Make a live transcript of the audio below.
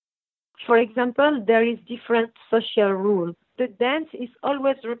For example, there is different social rules. The dance is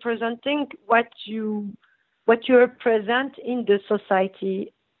always representing what you represent in the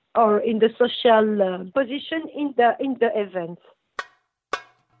society or in the social position in the event.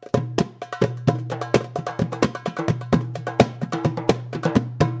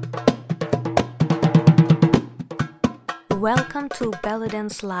 Welcome to Belly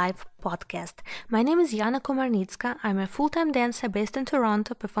Dance Live podcast. My name is Yana Komarnitska. I'm a full-time dancer based in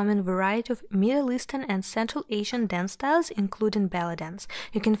Toronto, performing a variety of Middle Eastern and Central Asian dance styles, including belly dance.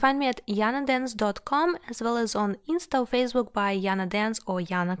 You can find me at yanadance.com as well as on Insta or Facebook by Yana Dance or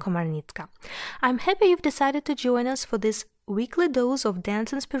Yana Komarnitska. I'm happy you've decided to join us for this weekly dose of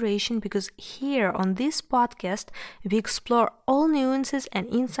dance inspiration because here on this podcast we explore all nuances and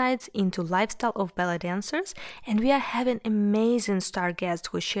insights into lifestyle of belly dancers, and we are having amazing star guests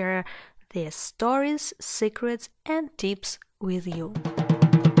who share their stories, secrets and tips with you.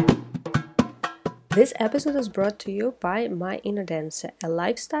 This episode is brought to you by My Inner Dancer, a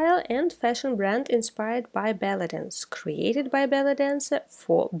lifestyle and fashion brand inspired by belly dance, created by belly dancer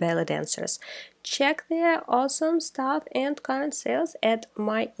for belly dancers. Check their awesome stuff and current sales at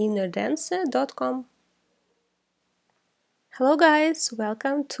myinnerdancer.com. Hello guys,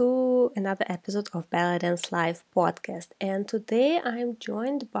 welcome to another episode of Belly Dance Live podcast, and today I'm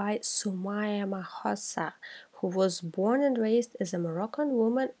joined by Soumaya Mahossa, who was born and raised as a Moroccan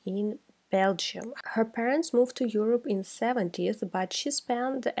woman in Belgium. Her parents moved to Europe in 70s, but she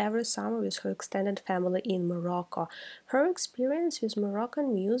spent every summer with her extended family in Morocco. Her experience with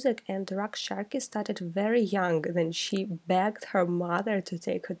Moroccan music and rock sharky started very young, then she begged her mother to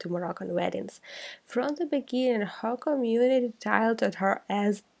take her to Moroccan weddings. From the beginning, her community titled her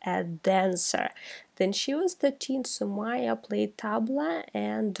as a dancer. Then she was 13, Soumaya played tabla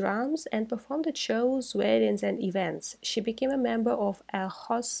and drums and performed at shows, weddings and events. She became a member of El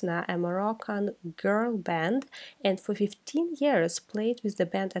Hosna, a Moroccan girl band, and for 15 years played with the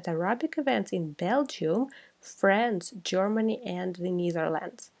band at Arabic events in Belgium, France, Germany and the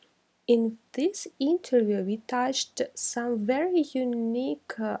Netherlands. In this interview, we touched some very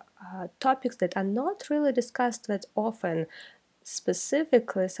unique topics that are not really discussed that often,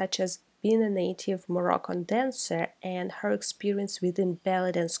 specifically such as being a native Moroccan dancer and her experience within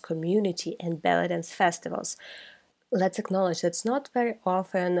belly dance community and belly dance festivals. Let's acknowledge that it's not very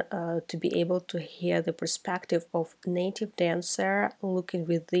often to be able to hear the perspective of native dancer looking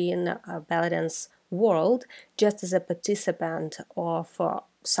within a belly dance world just as a participant of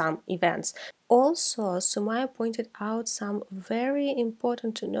some events. Also, Soumaya pointed out some very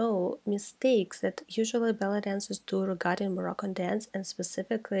important to know mistakes that usually belly dancers do regarding Moroccan dance and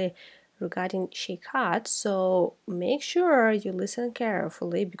specifically regarding sheikhat. So make sure you listen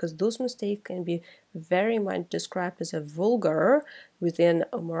carefully because those mistakes can be very much described as a vulgar within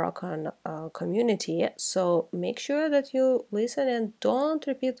a Moroccan community. So make sure that you listen and don't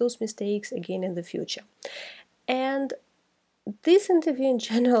repeat those mistakes again in the future. And this interview in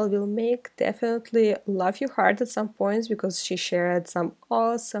general will make definitely laugh you hard at some points because she shared some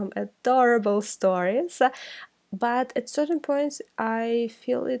awesome, adorable stories. But at certain points, I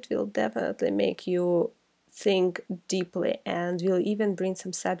feel it will definitely make you think deeply and will even bring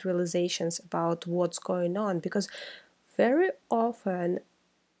some sad realizations about what's going on because very often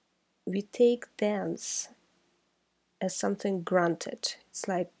we take dance as something granted. It's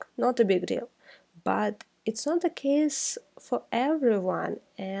like not a big deal. But it's not the case for everyone,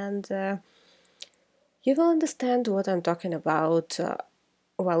 and you will understand what I'm talking about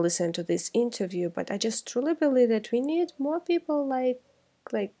while listening to this interview. But I just truly believe that we need more people like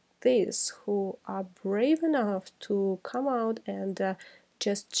this who are brave enough to come out and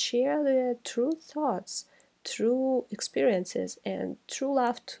just share their true thoughts, true experiences, and true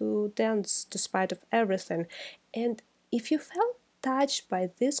love to dance despite of everything. And if you felt touched by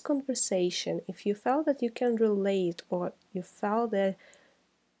this conversation, if you felt that you can relate or you felt that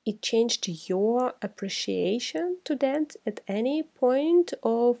it changed your appreciation to dance at any point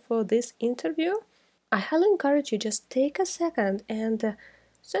of this interview, I highly encourage you just take a second and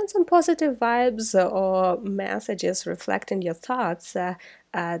send some positive vibes or messages reflecting your thoughts to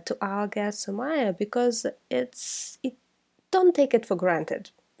our guest Soumaya because it don't take it for granted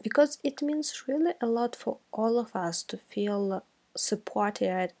because it means really a lot for all of us to feel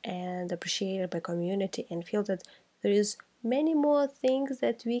supported and appreciated by community and feel that there is many more things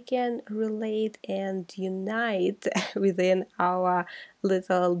that we can relate and unite within our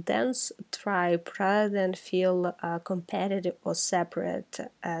little dance tribe rather than feel competitive or separate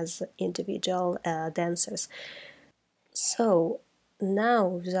as individual dancers. So now,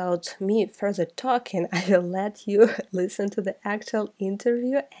 without me further talking, I will let you listen to the actual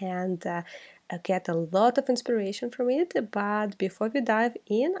interview and get a lot of inspiration from it. But before we dive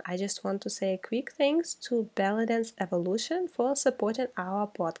in, I just want to say a quick thanks to Belly Dance Evolution for supporting our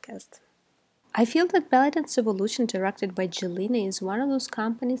podcast. I feel that Belly Dance Evolution, directed by Jelena, is one of those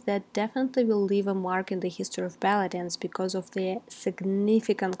companies that definitely will leave a mark in the history of belly dance because of their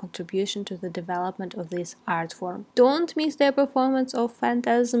significant contribution to the development of this art form. Don't miss their performance of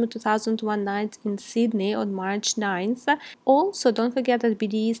Phantasm 2001 Nights in Sydney on March 9th. Also, don't forget that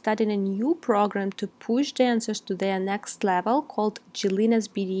BDE is starting a new program to push dancers to their next level called Jelena's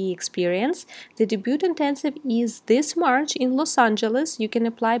BDE Experience. The debut intensive is this March in Los Angeles. You can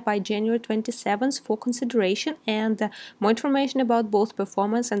apply by January 27th for consideration, and more information about both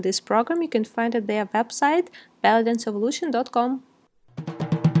performance and this program you can find at their website bellydanceevolution.com.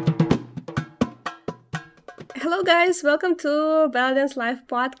 Hello guys, welcome to Belly Dance Live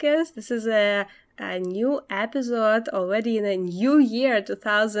podcast. This is a new episode already in a new year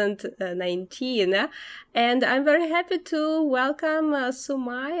 2019, and I'm very happy to welcome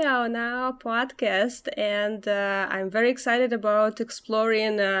Sumaya on our podcast, and I'm very excited about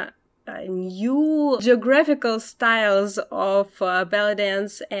exploring new geographical styles of belly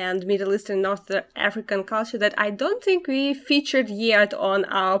dance and Middle Eastern North African culture that I don't think we featured yet on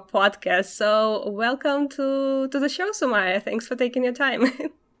our podcast. So welcome to the show, Sumaya. Thanks for taking your time.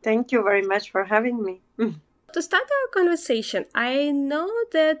 Thank you very much for having me. To start our conversation, I know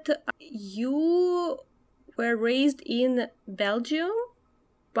that you were raised in Belgium,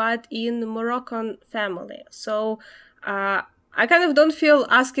 but in Moroccan family. So I kind of don't feel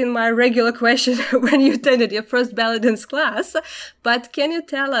asking my regular question when you attended your first belly dance class, but can you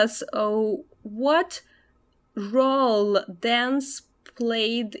tell us what role dance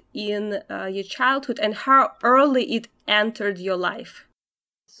played in your childhood and how early it entered your life?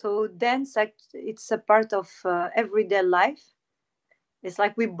 So dance, it's a part of everyday life. It's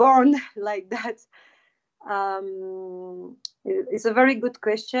like we're born like that. It's a very good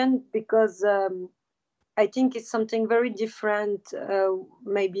question because I think it's something very different,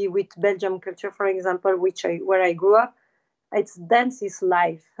 maybe with Belgium culture, for example, where I grew up. It's dance is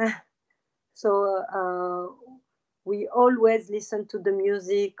life. So we always listen to the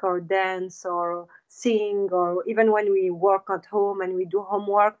music or dance or sing, or even when we work at home and we do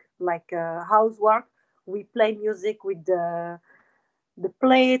homework, like housework, we play music with the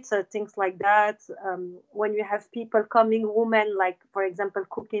plates, things like that. When you have people coming, women, like for example,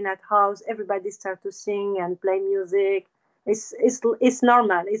 cooking at house, everybody start to sing and play music. It's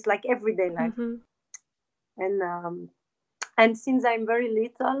normal. It's like everyday life. Mm-hmm. And since I'm very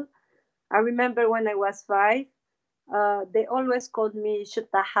little, I remember when I was 5, they always called me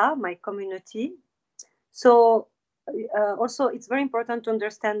Shutaha, my community. So also, it's very important to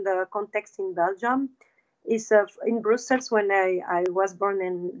understand the context in Belgium. Is in Brussels, when I was born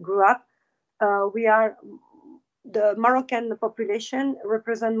and grew up, we are the Moroccan population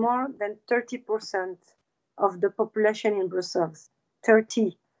represent more than 30% of the population in Brussels.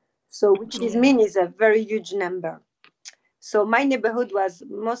 30. So which is mean is a very huge number. So my neighborhood was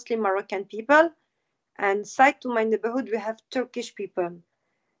mostly Moroccan people, and side to my neighborhood we have Turkish people.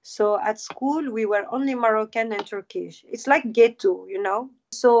 So at school we were only Moroccan and Turkish. It's like ghetto, you know.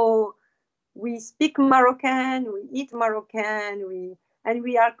 So we speak Moroccan, we eat Moroccan, we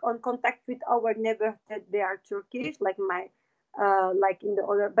are on contact with our neighbors that they are Turkish, like like in the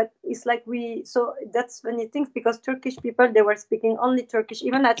other. But it's like so that's funny things, because Turkish people, they were speaking only Turkish.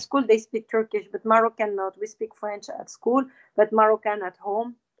 Even at school they speak Turkish, but Moroccan not. We speak French at school, but Moroccan at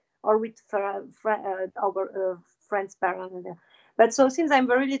home or with our friends' parents. But so since I'm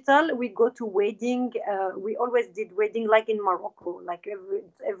very little, we go to wedding. We always did wedding like in Morocco, like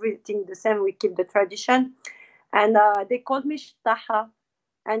everything the same. We keep the tradition. And they called me Shtaha.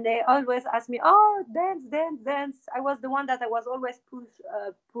 And they always asked me, oh, dance, dance, dance. I was the one that I was always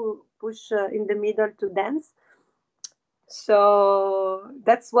push in the middle to dance. So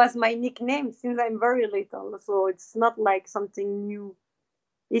that was my nickname since I'm very little. So it's not like something new.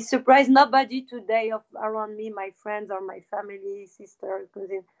 It surprised nobody today around me, my friends or my family, sister,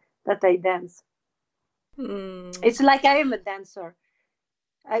 cousin, that I dance. It's like I am a dancer.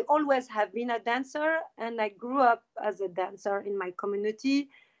 I always have been a dancer, and I grew up as a dancer in my community.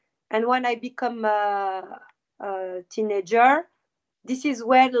 And when I become a teenager, this is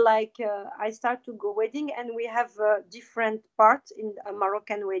where I start to go wedding, and we have different parts in a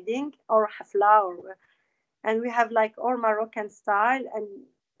Moroccan wedding or hafla, and we have like all Moroccan style,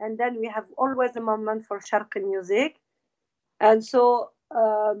 and then we have always a moment for Sharqi music. And so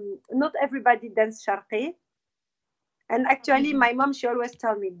not everybody dance Sharqi. And actually, my mom, she always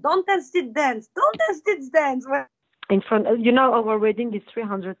tell me, don't dance this dance, don't dance this dance. In front, our wedding is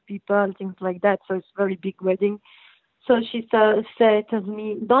 300 people, things like that. So it's very big wedding. So she tells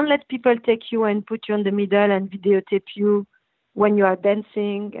me, don't let people take you and put you in the middle and videotape you when you are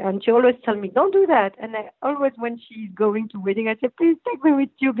dancing. And she always tell me, don't do that. And I always, when she's going to wedding, I say, please take me with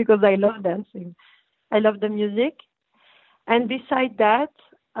you because I love dancing. I love the music. And beside that,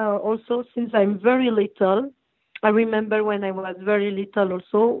 also, since I'm very little, I remember when I was very little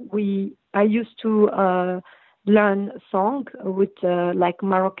also, I used to learn song with like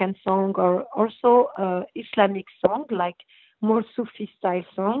Moroccan song or also Islamic song, like more Sufi style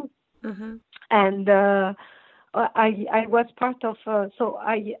song. Mm-hmm. And I was part of, so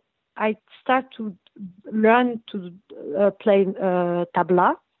I start to learn to play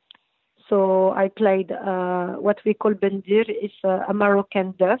tabla. So I played what we call bendir, is a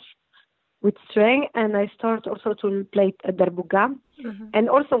Moroccan duf with string, and I start also to play darbuka. Mm-hmm. And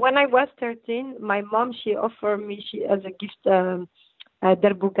also when I was 13, my mom, she offered me as a gift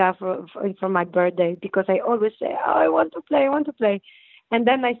darbuka for my birthday, because I always say, oh, I want to play. And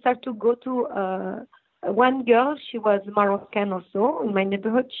then I start to go to one girl, she was Moroccan also in my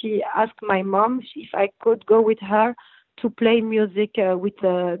neighborhood. She asked my mom if I could go with her to play music with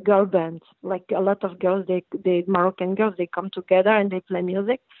a girl band. Like a lot of girls, they Moroccan girls, they come together and they play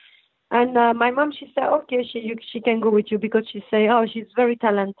music. And my mom, she said, okay, she can go with you, because she say, oh, she's very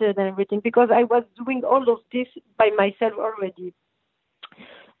talented and everything, because I was doing all of this by myself already.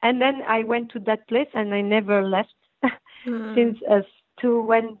 And then I went to that place and I never left since to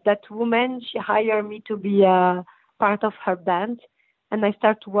when that woman, she hired me to be a part of her band, and I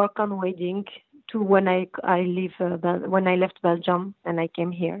start to work on wedding to when I left Belgium and I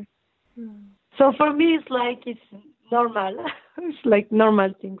came here. So for me, it's normal. It's like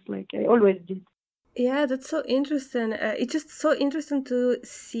normal things, like I always did. Yeah, that's so interesting. It's just so interesting to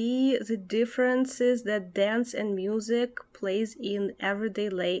see the differences that dance and music plays in everyday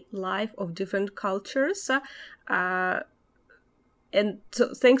life of different cultures. And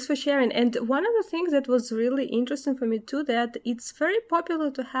so thanks for sharing. And one of the things that was really interesting for me too, that it's very popular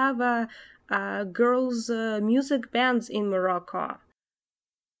to have girls' music bands in Morocco.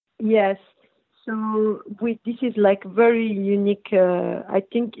 Yes. So this is like very unique. I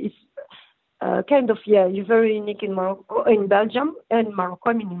think it's kind of, you're very unique in Morocco, in Belgium, and Morocco.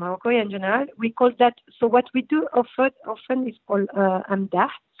 I mean, in Morocco in general, we call that. So what we do often is called amdah.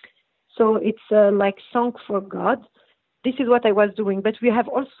 So it's like song for God. This is what I was doing. But we have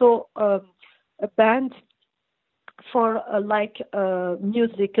also a band for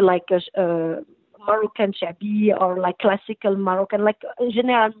music, like Moroccan shabi, or like classical Moroccan, like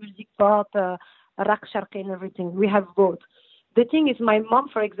general music, pop, raq sharqi and everything. We have both. The thing is, my mom,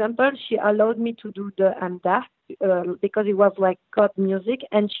 for example, she allowed me to do the amdah because it was like God music,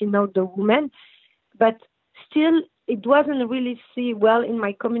 and she know the woman. But still, it wasn't really see well in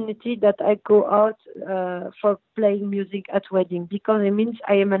my community that I go out for playing music at wedding, because it means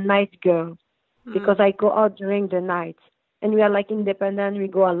I am a night girl, because I go out during the night, and we are like independent, we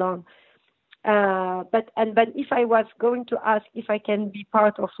go alone. But if I was going to ask if I can be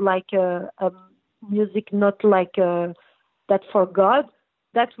part of like a music, not like that for God,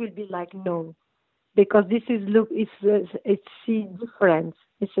 that will be like no, because this is it's see different.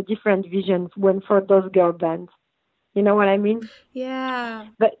 It's a different vision when for those girl bands. You know what I mean? Yeah.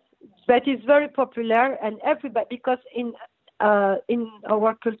 But it's very popular, and everybody, because in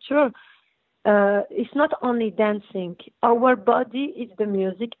our culture, it's not only dancing. Our body is the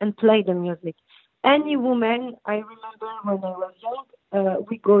music and play the music. Any woman, I remember when I was young,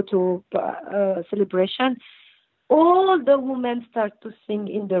 we go to celebration, all the women start to sing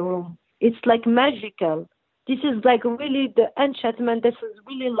in the room. It's like magical. This is like really the enchantment. This is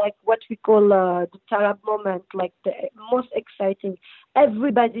really like what we call the Tarab moment, like the most exciting.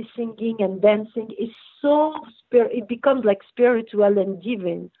 Everybody singing and dancing is so it becomes like spiritual and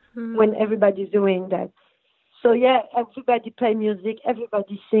divine when everybody's doing that. So yeah, everybody play music,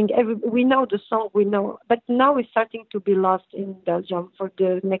 everybody sing. We know the song, we know, but now it's starting to be lost in Belgium for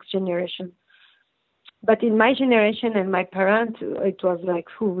the next generation. But in my generation and my parents, it was like,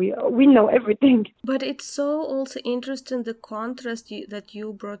 we know everything. But it's so also interesting the contrast that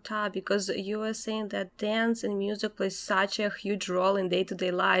you brought up, because you were saying that dance and music plays such a huge role in day-to-day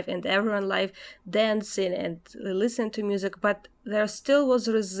life, and everyone life dancing and listening to music, but there still was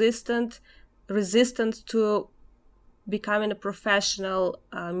resistance to becoming a professional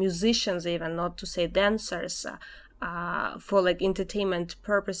musicians, even not to say dancers, for like entertainment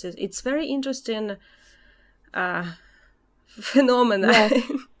purposes. It's very interesting phenomena.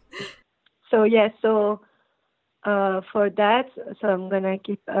 Yes. So for that. So I'm gonna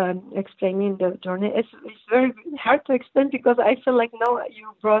keep explaining the journey. It's very hard to explain because I feel like now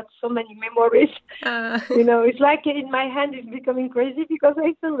you brought so many memories. Uh, It's like in my hand is becoming crazy because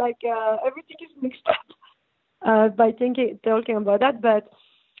I feel like everything is mixed up by talking about that. But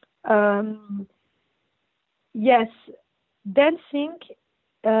um, yes, dancing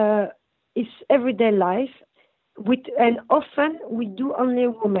uh, is everyday life. And often we do only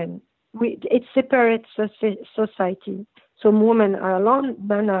women. It separates society. So women are alone,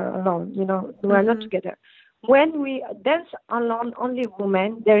 men are alone. We are not mhm, together. When we dance alone, only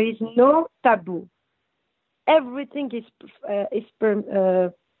women, there is no taboo. Everything is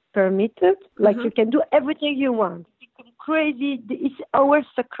permitted. Like you mhm, can do everything you want. Become crazy. It's our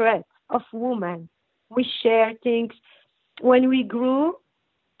secret of women. We share things. When we grew,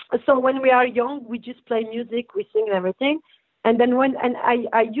 so when we are young, we just play music, we sing and everything. And then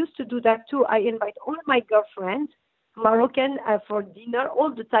I used to do that too. I invite all my girlfriends, Moroccan, for dinner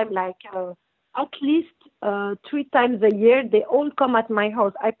all the time, like at least 3 times a year. They all come at my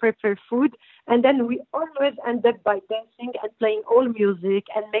house. I prepare food, and then we always end up by dancing and playing all music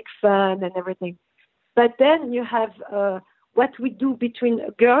and make fun and everything. But then you have what we do between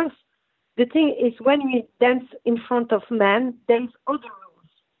girls. The thing is, when we dance in front of men, there is other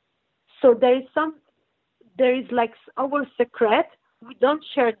rules. So there is like our secret. We don't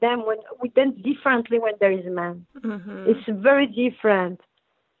share them when we dance differently when there is a man. mhm, It's very different.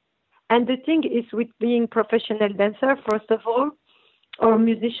 And the thing is with being professional dancer, first of all, or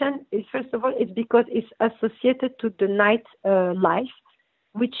musician, is first of all, it's because it's associated to the night life,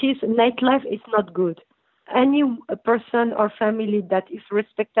 which is nightlife is not good. Any person or family that is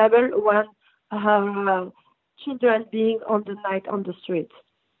respectable want her children being on the night on the street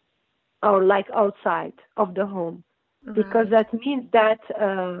or like outside of the home, because right. that means that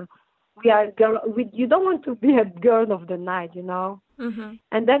we are girl. You don't want to be a girl of the night. Mhm,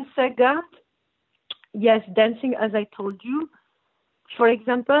 And then second, yes, dancing, as I told you. For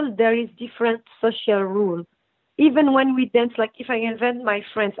example, there is different social rule. Even when we dance, like if I invite my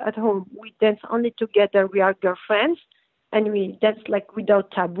friends at home, we dance only together. We are girlfriends, and we dance like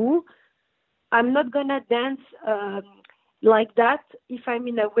without taboo. I'm not gonna dance like that if I'm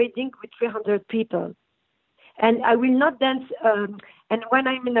in a wedding with 300 people. And I will not dance. And when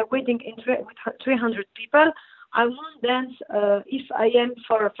I'm in a wedding with 300 people, I won't dance if I am,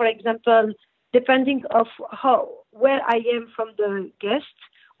 for example, depending of where I am from the guests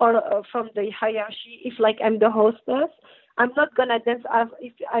or from the hierarchy. If like I'm the hostess, I'm not gonna dance as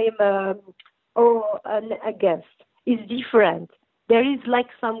if I am a guest. It's different. There is like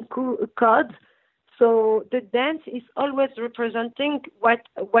some code. So the dance is always representing what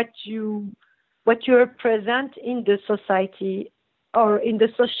you represent in the society or in the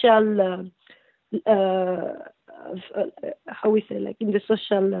social how we say, like in the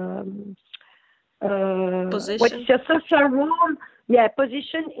social what is position. your social role, yeah,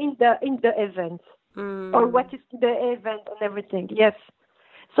 position in the event, or what Mm, is the event and everything. Yes.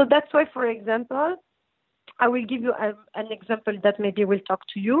 So that's why, for example, I will give you an example that maybe will talk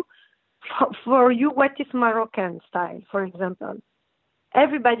to you. For you, what is Moroccan style, for example?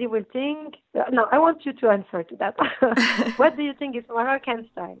 Everybody will think. No, I want you to answer to that. What do you think is Moroccan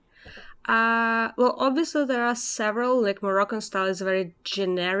style? well, obviously there are several. Like Moroccan style is very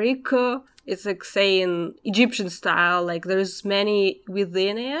generic. It's like saying Egyptian style. Like there's many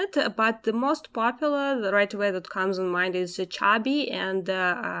within it, but the most popular, the right away that comes in mind is Chabi and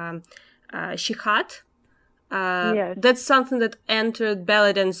Shihat. Yes, That's something that entered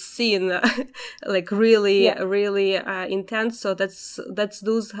ballet dance scene like really, yes. really intense. So that's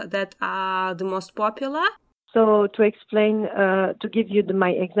those that are the most popular. So to explain, to give you my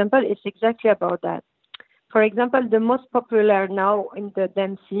example, it's exactly about that. For example, the most popular now in the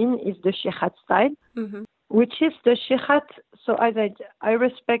dance scene is the Shekhat style, Mm-hmm. which is the Shekhat. So as I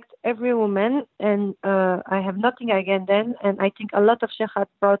respect every woman, and I have nothing against them, and I think a lot of Shekhat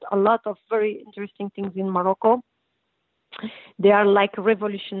brought a lot of very interesting things in Morocco. They are like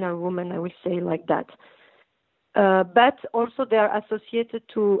revolutionary women, I will say like that. But also they are associated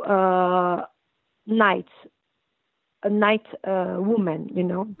to night, a night woman.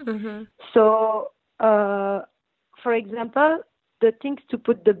 Mm-hmm. So, for example, the things to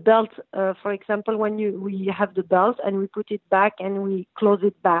put the belt, for example, when we have the belt and we put it back and we close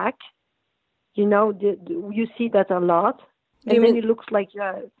it back, you see that a lot. You And then mean it looks like,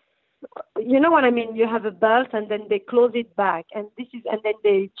 you know what I mean? You have a belt and then they close it back, and then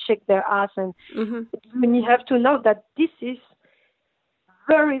they shake their ass. And mm-hmm. when you have to know that this is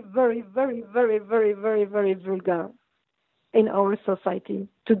very, very, very, very, very, very, very vulgar in our society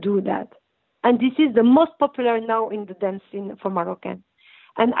to do that. And this is the most popular now in the dance scene for Moroccan.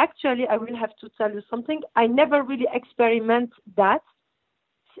 And actually, I will have to tell you something. I never really experiment that.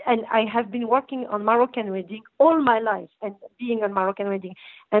 And I have been working on Moroccan wedding all my life and being on Moroccan wedding.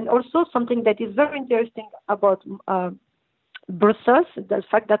 And also something that is very interesting about Brussels, the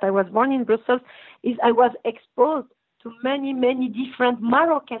fact that I was born in Brussels, is I was exposed to many, many different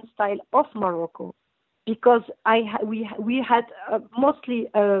Moroccan style of Morocco, because we had mostly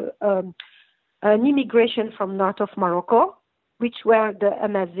an immigration from north of Morocco, which were the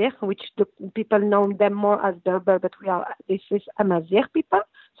Amazigh, which the people know them more as Berber, but this is Amazigh people,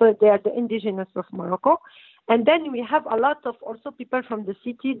 so they are the indigenous of Morocco. And then we have a lot of also people from the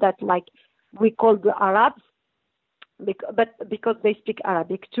city that like we call the Arabs, but because they speak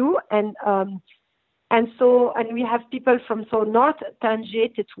Arabic too, and we have people from north, Tangier,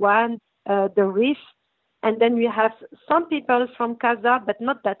 Tétouan, the Rif, and then we have some people from Casa, but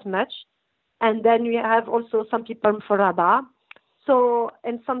not that much, and then we have also some people from Rabat,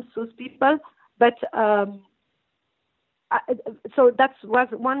 and some Sousse people, but so that was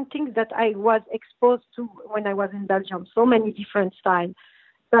one thing that I was exposed to when I was in Belgium, so many different styles.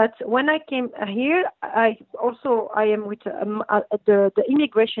 But when I came here, I am with the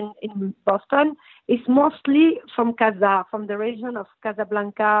immigration in Boston is mostly from Casa, from the region of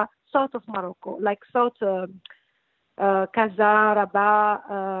Casablanca, south of Morocco, like south Casa, Rabat,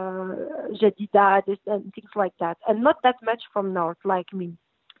 Jadida, and things like that, and not that much from north, like me.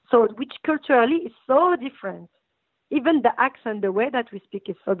 So, which culturally is so different. Even the accent, the way that we speak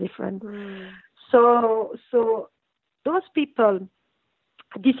is so different. So those people.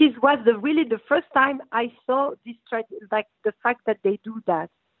 This was really the first time I saw this, like the fact that they do that.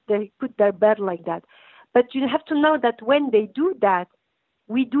 They put their bed like that. But you have to know that when they do that,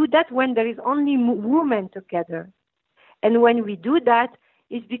 we do that when there is only women together. And when we do that,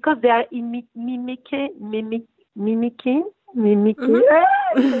 it's because they are mimicking imitating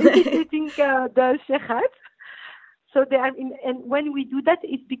the shekhat. So they are, and when we do that,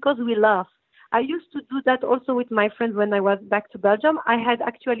 it's because we laugh. I used to do that also with my friends when I was back to Belgium. I had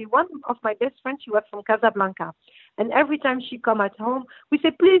actually one of my best friends, she was from Casablanca. And every time she come at home, we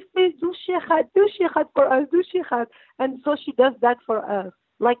say, please, do shekhat for us, do shekhat. And so she does that for us.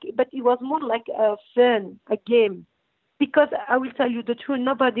 But it was more like a fun, a game. Because I will tell you the truth,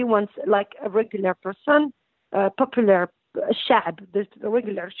 nobody wants like a regular person, popular shab, the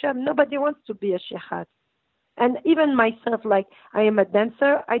regular shab. Nobody wants to be a shekhat. And even myself, like I am a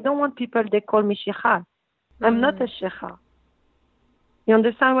dancer, I don't want people, they call me shekha. I'm not a shekha. You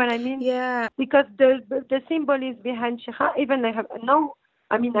understand what I mean? Yeah. Because the symbol is behind shekha. Even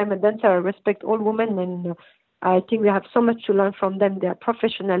I'm a dancer, I respect all women, and I think we have so much to learn from them. They are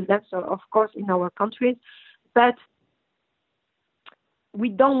professional dancers, of course, in our countries. But we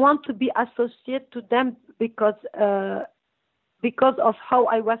don't want to be associated to them because of how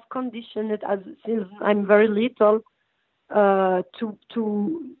I was conditioned since I'm very little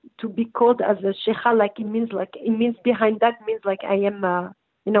to be called as a shekha, like it means behind that means like I am a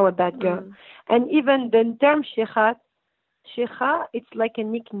bad girl. And even the term shekha, it's like a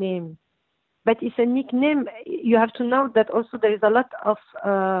nickname, but it's a nickname. You have to know that also there is a lot of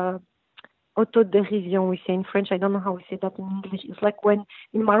autodérision, we say in French. I don't know how we say that in English. It's like when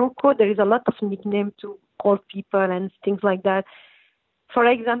in Morocco there is a lot of nickname to call people and things like that. For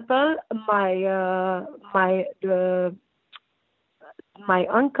example, my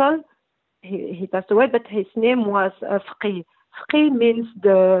uncle, he passed away, but his name was Fqih. Fqih means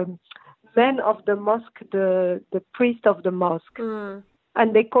the man of the mosque, the priest of the mosque,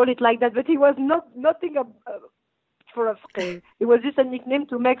 and they call it like that. But he was nothing for a Fqih. It was just a nickname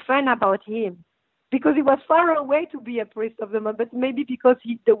to make fun about him, because he was far away to be a priest of the mosque, but maybe because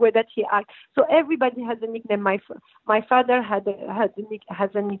the way that he acts. So everybody has a nickname. My father has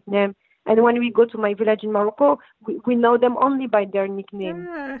a nickname, and when we go to my village in Morocco, we know them only by their nickname.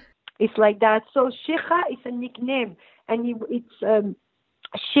 It's like that. So Sheikha is a nickname, and it's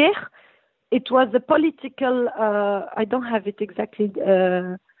Sheikh. It was a political. I don't have it exactly.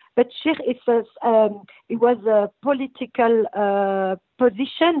 But Sheikh it was a political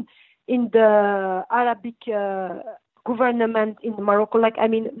position in the Arabic government in Morocco. Like, I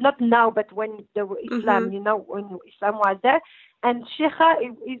mean, not now, but when the Islam, when Islam was there. And Sheikha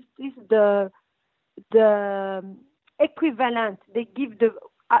is the equivalent. They give the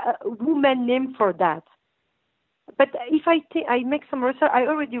woman name for that. But if I make some research, I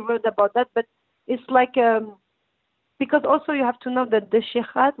already wrote about that, but it's like, because also you have to know that the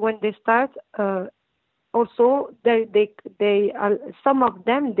Sheikhat, when they start, also they are, some of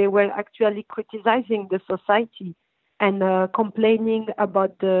them, they were actually criticizing the society and complaining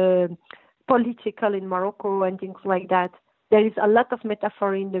about the political in Morocco and things like that. There is a lot of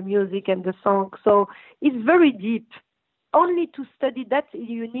metaphor in the music and the song, so it's very deep. Only to study that,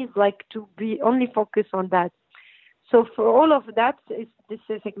 you need like to be only focused on that. So for all of that, this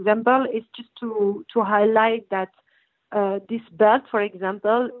is example is just to highlight that this belt, for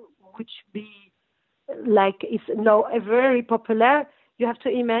example, which be like is now very popular. You have to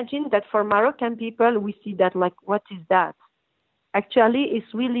imagine that for Moroccan people, we see that like, what is that? Actually,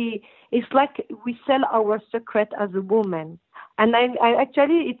 it's like we sell our secret as a woman. And I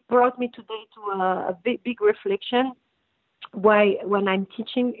actually, it brought me today to a big reflection. Why, when I'm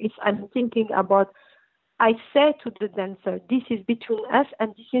teaching, if I'm thinking about, I say to the dancer, this is between us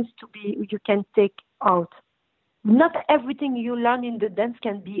and this is to be, you can take out. Not everything you learn in the dance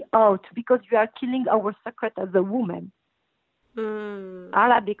can be out because you are killing our secret as a woman.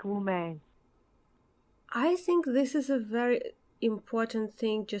 Arabic woman. I think this is a very important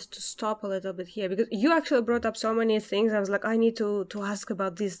thing, just to stop a little bit here, because you actually brought up so many things. I was like, I need to ask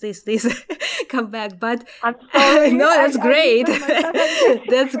about this come back, but I'm sorry. No, that's great.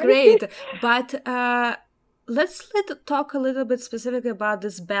 That's great. But let's talk a little bit specific about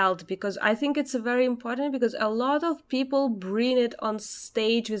this belt, because I think it's very important, because a lot of people bring it on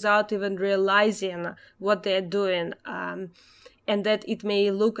stage without even realizing what they're doing. And that it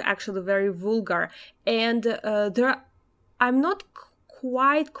may look actually very vulgar. And I'm not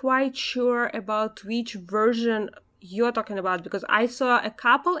quite sure about which version you're talking about, because I saw a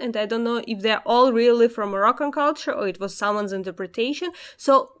couple and I don't know if they're all really from Moroccan culture or it was someone's interpretation.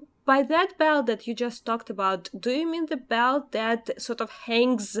 So by that belt that you just talked about, do you mean the belt that sort of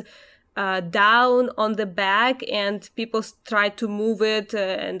hangs down on the back and people try to move it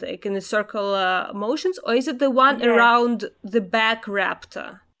and like in a circle motions, or is it the one around the back wrapped?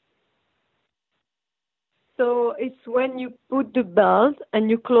 So it's when you put the belt and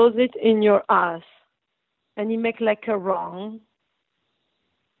you close it in your ass and you make like a rung,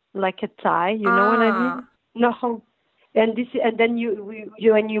 like a tie, you know what I mean? No. And then you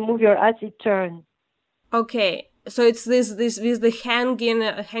when you move your ass, it turns. Okay. So it's this with the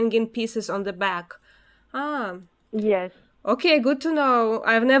hanging pieces on the back. Yes. Okay, good to know.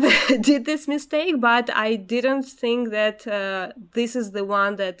 I've never did this mistake, but I didn't think that this is the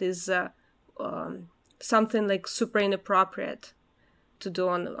one that is something like super inappropriate to do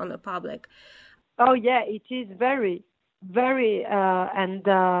on a public. Oh yeah, it is very, very, and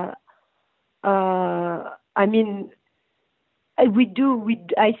I mean, I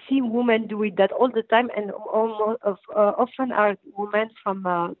see women doing that all the time, and almost often are women from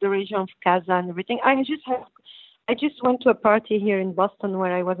the region of Gaza and everything. I just went to a party here in Boston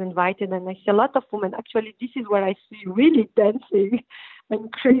where I was invited, and I see a lot of women. Actually, this is where I see really dancing and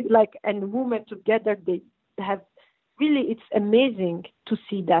and women together. They have really, it's amazing to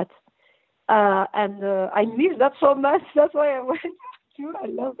see that. And I miss that so much. That's why I went to. I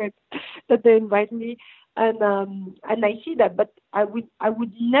love it that they invite me, and I see that. But I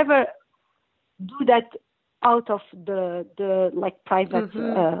would never do that out of the like private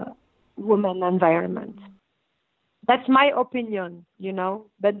woman environment. That's my opinion, you know.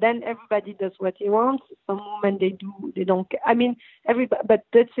 But then everybody does what he wants. Some women they don't. I mean, everybody. But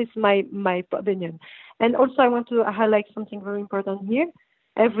this is my opinion. And also, I want to highlight something very important here.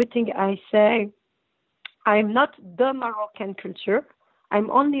 Everything I say, I'm not the Moroccan culture. I'm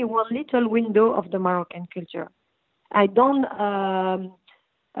only one little window of the Moroccan culture. I don't.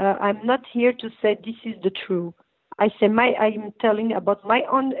 I'm not here to say this is the truth. I'm telling about my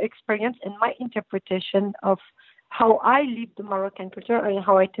own experience and my interpretation of how I live the Moroccan culture and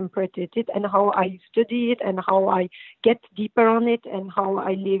how I interpret it and how I study it and how I get deeper on it and how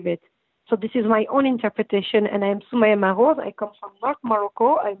I live it. So this is my own interpretation, and I'm Soumaya Maroz. I come from North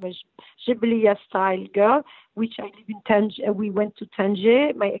Morocco. I'm a Jebeliya style girl, which I live in Tangier. We went to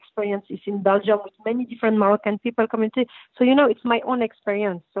Tangier. My experience is in Belgium with many different Moroccan people community. So it's my own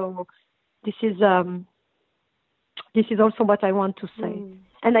experience. So this is also what I want to say.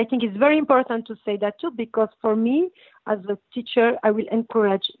 And I think it's very important to say that too, because for me, as a teacher, I will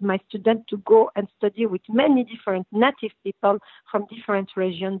encourage my students to go and study with many different native people from different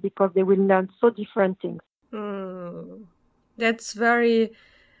regions, because they will learn so different things. That's very,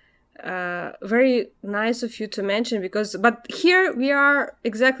 very nice of you to mention, but here we are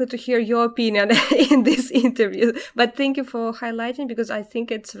exactly to hear your opinion in this interview. But thank you for highlighting, because I think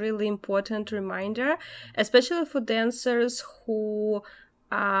it's really important reminder, especially for dancers who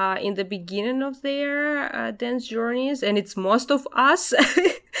in the beginning of their dance journeys, and it's most of us.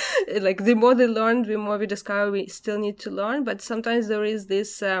 Like the more they learn, the more we discover we still need to learn. But sometimes there is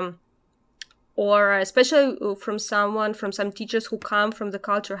this or especially from some teachers who come from the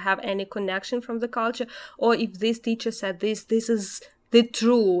culture, have any connection from the culture, or if this teacher said this is the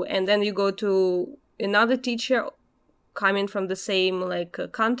true, and then you go to another teacher coming from the same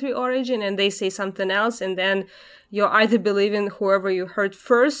country origin and they say something else, and then you're either believing whoever you heard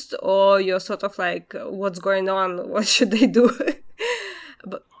first, or you're sort of like, what's going on, what should they do?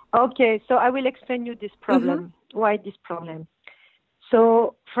 But, okay, so I will explain you this problem. Why this problem?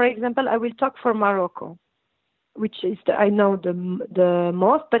 So, for example, I will talk for Morocco, which is I know the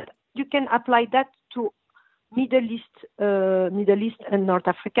most, but you can apply that to Middle East and North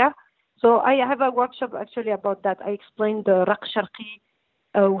Africa. So I have a workshop actually about that. I explained the Raq Sharqi,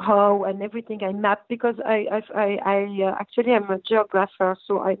 how and everything I map, because I actually am a geographer,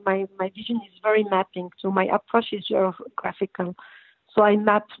 so my vision is very mapping. So my approach is geographical. So I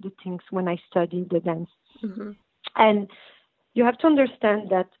map the things when I study the dance. And you have to understand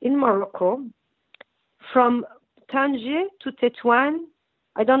that in Morocco, from Tangier to Tétouan,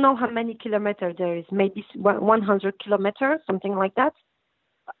 I don't know how many kilometers there is, maybe 100 kilometers, something like that.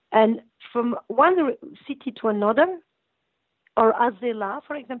 And from one city to another, or Azela,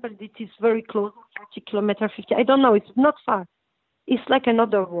 for example, it is very close, 40 kilometers, 50. I don't know, it's not far. It's like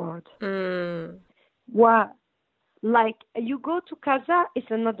another world. Wow. Like you go to Casa, it's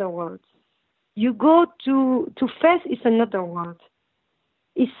another world. You go to Fez, it's another world.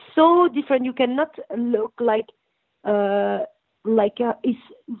 It's so different. You cannot look it's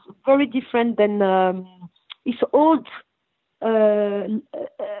very different than it's old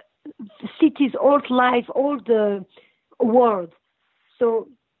cities, old life, old world. So,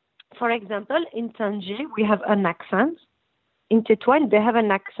 for example, in Tangier we have an accent. In Tétouan they have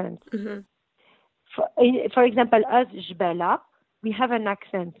an accent. For example, as Jbala, we have an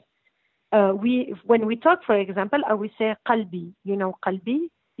accent. When we talk, for example, I will say qalbi. You know, qalbi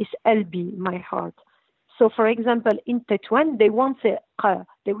is qalbi, my heart. So, for example, in Tétouan, they won't say qa,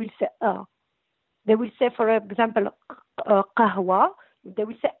 they will say a. They will say, for example, qahwa, they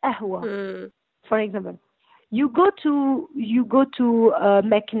will say ahwa. For example, you go to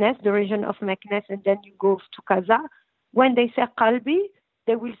Meknes, the region of Meknes, and then you go to Casa. When they say qalbi,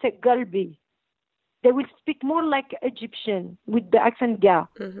 they will say galbi. They will speak more like Egyptian with the accent ga.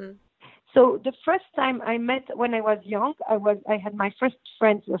 So the first time I met, when I was young, I had my first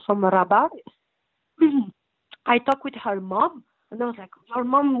friend from Rabat. I talked with her mom, and I was like, "Your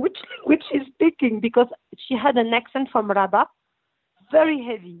mom, which language is speaking?" Because she had an accent from Rabat, very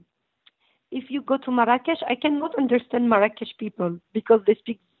heavy. If you go to Marrakesh, I cannot understand Marrakesh people because they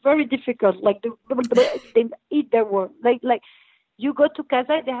speak very difficult. Like they eat their word. Like you go to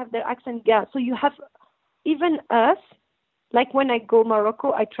Casa, they have their accent ga. So you have even us. Like when I go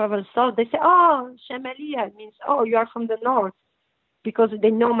Morocco, I travel south. They say, "Oh, Shamalia," means, "Oh, you are from the north," because they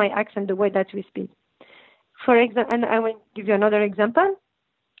know my accent, the way that we speak. For example, and I will give you another example.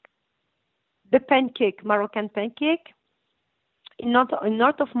 The pancake, Moroccan pancake. In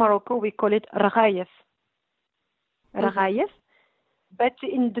north of Morocco, we call it ragayef. Ragayef. But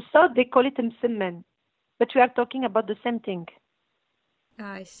in the south, they call it msimmen. But we are talking about the same thing.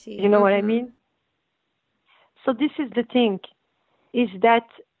 I see. You know what I mean? So this is the thing, is that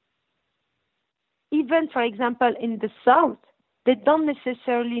even, for example, in the south, they don't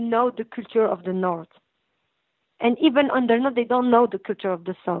necessarily know the culture of the north. And even on the north, they don't know the culture of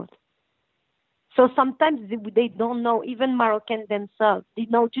the south. So sometimes they don't know, even Moroccan themselves. They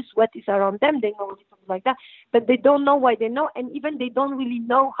know just what is around them. They know something like that. But they don't know why they know. And even they don't really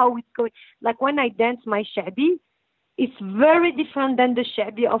know how it's going. Like when I dance my sha'bi, it's very different than the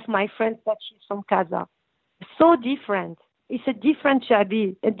sha'bi of my friend that she's from Casa. So different. It's a different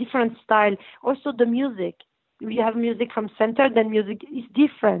sha'bi, a different style. Also the music. We have music from center, then music is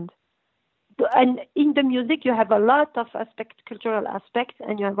different. And in the music, you have a lot of cultural aspects,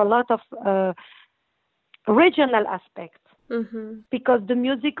 and you have a lot of regional aspects. Because the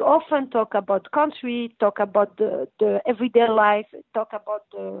music often talk about country, talk about the everyday life, talk about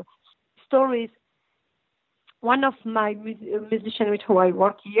the stories. One of my musicians with who I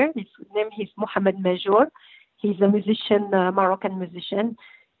work here, his name is Mohamed Major. He's a musician, Moroccan musician.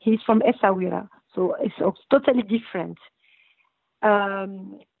 He's from Essaouira, so it's totally different.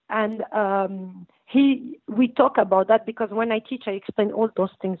 We talk about that because when I teach, I explain all those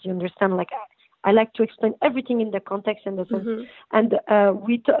things. You understand? Like I like to explain everything in the context and the sense. And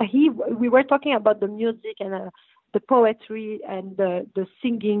we were talking about the music and the poetry and the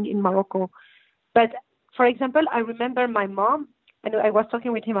singing in Morocco. But for example, I remember my mom, and I was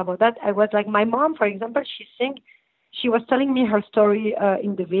talking with him about that. I was like, my mom, for example, she was telling me her story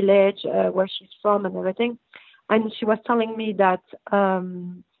in the village where she's from and everything. And she was telling me that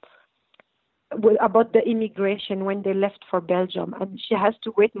about the immigration when they left for Belgium, and she has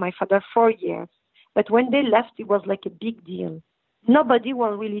to wait my father 4 years. But when they left, it was like a big deal. Nobody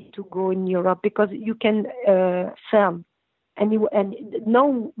wanted really to go in Europe because you can film, and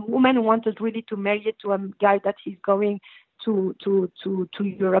no woman wanted really to marry to a guy that he's going to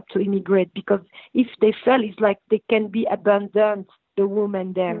Europe to immigrate, because if they fell, it's like they can be abandoned, the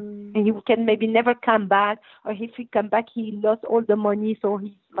woman there, and he can maybe never come back, or if he come back, he lost all the money, so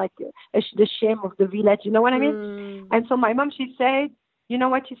he's like the shame of the village. You know what I mean? And so my mom, she said, you know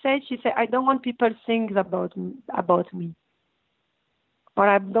what she said? She said, I don't want people think about me, or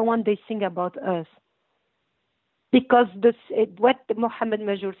I don't want they think about us, because what Mohammed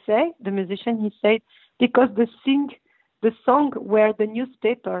Majur said, the musician, he said, because the song were the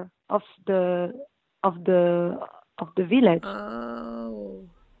newspaper of the village. Oh,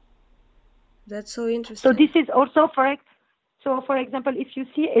 that's so interesting. So this is also for example, if you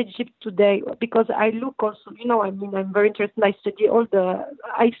see Egypt today, because I look also, I'm very interested. I study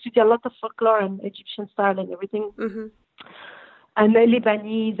a lot of folklore and Egyptian style and everything. Mm-hmm. And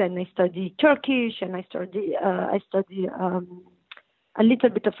Lebanese, and I study Turkish, and I study a little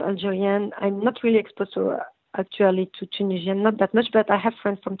bit of Algerian. I'm not really exposed actually to Tunisian, not that much, but I have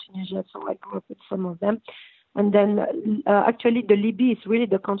friends from Tunisia, so I grew up with some of them. And then actually the Libya is really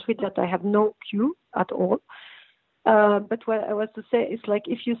the country that I have no clue at all. But what I was to say is, like,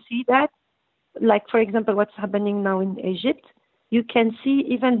 if you see that, like, for example, what's happening now in Egypt, you can see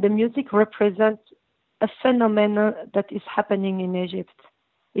even the music represents a phenomenon that is happening in Egypt.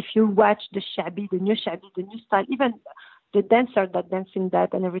 If you watch the new style, even the dancer that dancing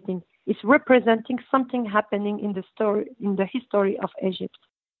that and everything is representing something happening in the history of Egypt.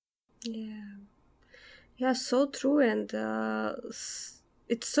 Yeah, so true. And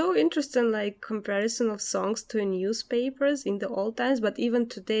it's so interesting, like, comparison of songs to newspapers in the old times, but even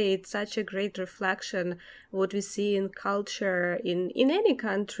today it's such a great reflection what we see in culture in any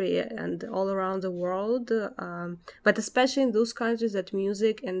country and all around the world, but especially in those countries that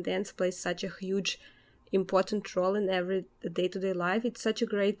music and dance plays such a huge important role in every day-to-day life. It's such a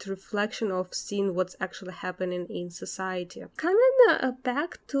great reflection of seeing what's actually happening in society. Coming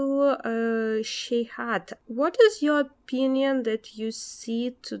back to Shehat, what is your opinion that you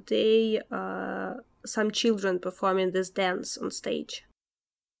see today some children performing this dance on stage?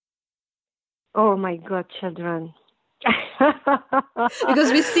 Oh my God, children.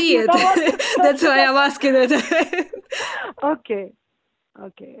 Because we see it. That's why I'm asking it. Okay.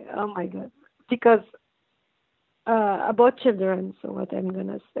 Oh my God. Because about children, so what I'm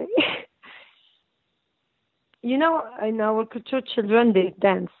gonna say. In our culture, children, they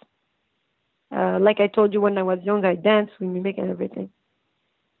dance. Like I told you, when I was young, I danced, we mimic and everything.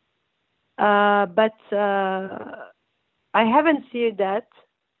 But I haven't seen that.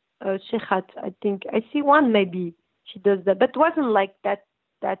 Shehat, I think I see one, maybe she does that, but wasn't like that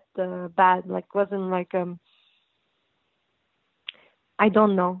bad. Like, wasn't like I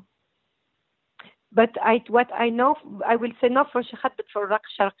don't know. But what I know, I will say not for Shehat, but for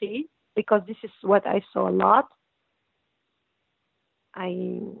Raqs Sharqi, because this is what I saw a lot. I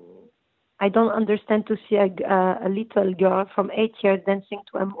don't understand to see a little girl from 8 years dancing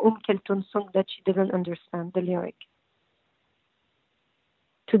to an Kulthum song that she doesn't understand the lyric.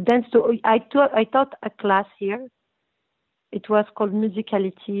 To dance to, I taught a class here. It was called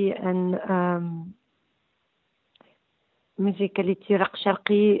musicality and Raqs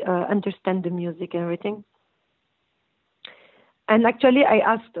Sharqi, understand the music and everything. And actually, I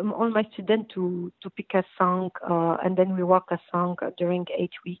asked all my students to pick a song, and then we work a song during 8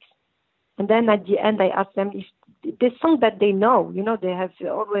 weeks. And then at the end, I asked them if the song that they know, they have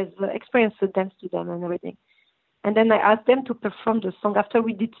always experienced to dance to them and everything. And then I asked them to perform the song after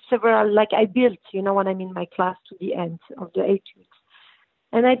we did several, like I built, what I mean, my class to the end of the 8 weeks.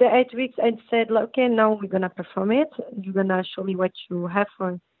 And at the 8 weeks, I said, okay, now we're going to perform it. You're going to show me what you have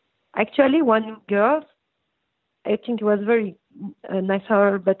for. Actually, one girl, I think it was very nice of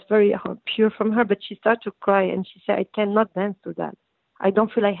her, but very pure from her, but she started to cry and she said, I cannot dance to that. I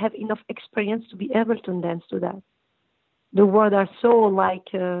don't feel I have enough experience to be able to dance to that. The words are so like,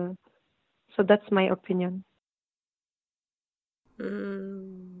 so that's my opinion.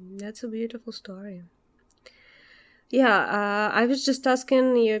 That's a beautiful story. Yeah, I was just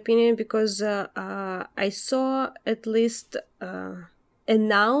asking your opinion because I saw at least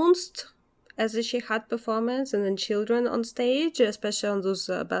announced as a Shehat performance and then children on stage, especially on those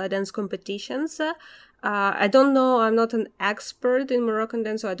ballet dance competitions. I don't know, I'm not an expert in Moroccan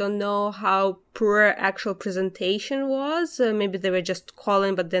dance, so I don't know how poor actual presentation was. Maybe they were just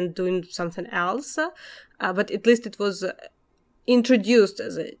calling but then doing something else. But at least it was introduced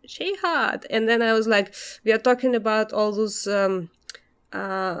as a jihad. And then I was like, we are talking about all those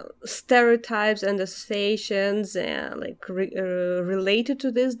stereotypes and associations related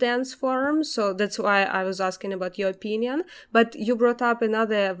to this dance form. So that's why I was asking about your opinion. But you brought up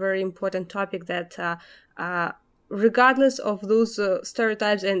another very important topic that regardless of those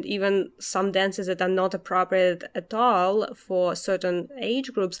stereotypes and even some dances that are not appropriate at all for certain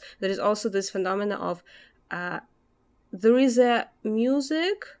age groups, there is also this phenomena of there is a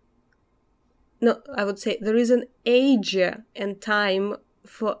music. No, I would say there is an age and time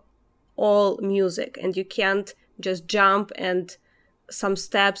for all music, and you can't just jump and some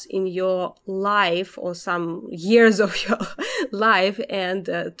steps in your life or some years of your life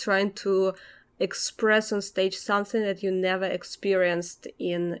and trying to express on stage something that you never experienced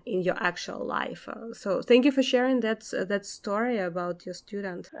in your actual life. So thank you for sharing that story about your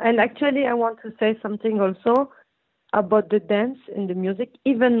student. And actually, I want to say something also about the dance and the music.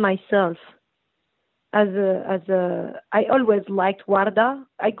 Even myself, I always liked Warda.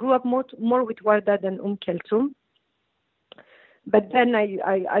 I grew up more with Warda than Kulthum. But then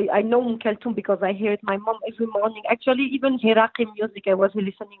I know Kulthum because I hear it my mom every morning. Actually, even Iraqi music I was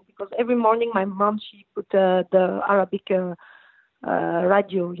listening because every morning my mom, she put the Arabic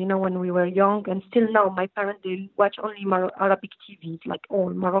radio, when we were young. And still now, my parents, they watch only Arabic TVs, like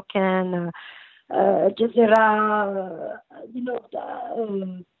all Moroccan, Jazeera,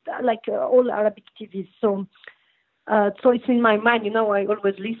 all Arabic TVs. So it's in my mind, I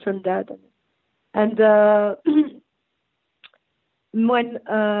always listen that. And when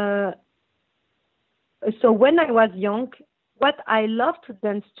I was young, what I loved to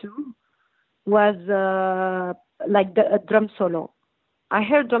dance to was like a drum solo. I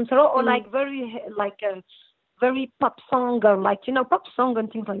heard drum solo or very pop song or pop song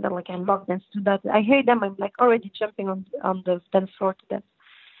and things like that. Like I love dance to that. I hear them, I'm like already jumping on the dance floor to dance.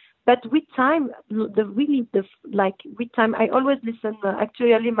 But with time, with time, I always listen.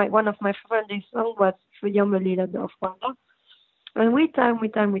 Actually, one of my favorite songs was Yom Milad of Wanda. And with time,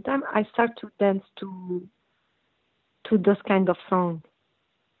 I start to dance to those kind of songs.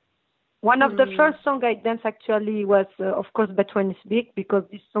 One of the first songs I danced actually was, of course, Between Speak, because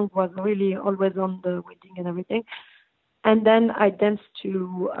this song was really always on the wedding and everything. And then I danced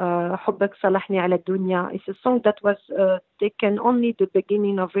to Hubbak Salahni ala Dunya. It's a song that was taken only the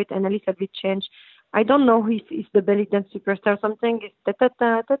beginning of it and a little bit changed. I don't know if it's the belly dance superstar or something. It's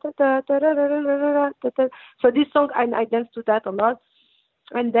so this song, I danced to that a lot.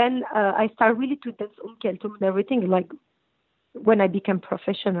 And then I started really to dance Kulthum and everything, like when I became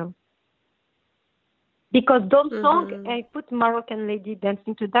professional. Because those songs, I put Moroccan lady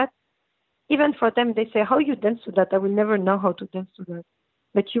dancing to that. Even for them, they say, how you dance to that? I will never know how to dance to that.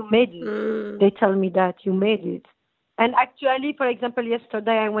 But you made it. They tell me that you made it. And actually, for example,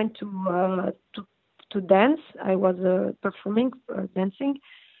 yesterday I went to dance. I was performing, dancing.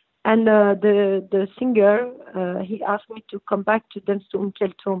 And the singer, he asked me to come back to dance to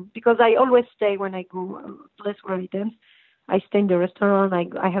Kulthum. Because I always stay when I go a place where I dance. I stay in the restaurant.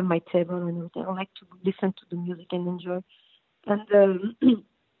 I have my table and everything. I like to listen to the music and enjoy. And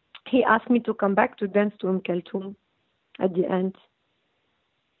he asked me to come back to dance to Kulthum at the end.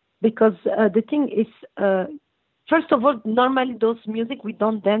 Because the thing is, first of all, normally those music, we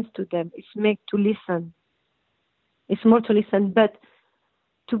don't dance to them. It's made to listen. It's more to listen. But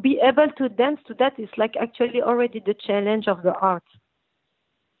to be able to dance to that is like actually already the challenge of the art.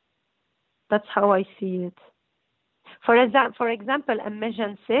 That's how I see it. For example, a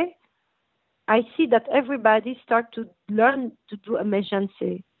Méjansé, I see that everybody start to learn to do a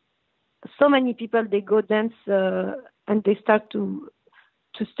Méjansé. So many people, they go dance and they start to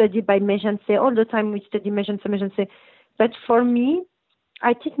study by Méjansé. All the time we study Méjansé. But for me,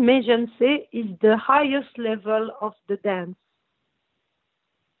 I think Méjansé is the highest level of the dance.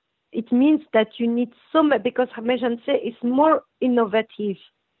 It means that you need so much, because Méjansé is more innovative,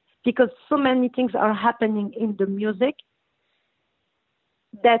 because so many things are happening in the music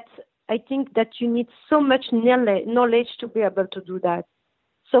that I think that you need so much knowledge to be able to do that.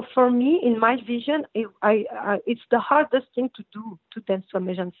 So for me, in my vision, it's the hardest thing to do, to dance to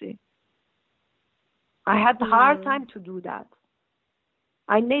Méjansé. I had a hard time to do that.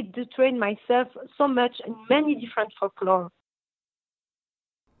 I need to train myself so much in many different folklore.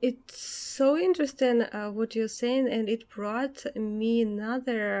 It's so interesting what you're saying, and it brought me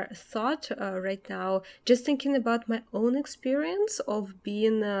another thought right now, just thinking about my own experience of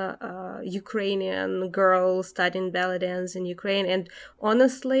being a Ukrainian girl studying ballet dance in Ukraine. And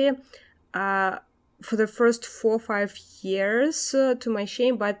honestly, for the first 4 or 5 years, to my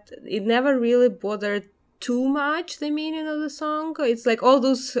shame, but it never really bothered too much the meaning of the song. It's like all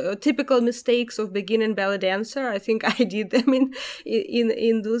those typical mistakes of beginning ballet dancer. I think I did them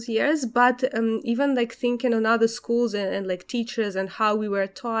in those years. But even like thinking on other schools and like teachers and how we were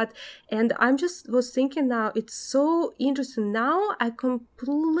taught, and I'm just was thinking now, it's so interesting. Now I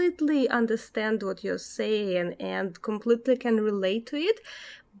completely understand what you're saying and completely can relate to it.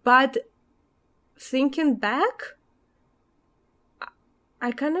 But thinking back,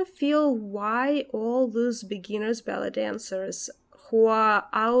 I kind of feel why all those beginners ballet dancers who are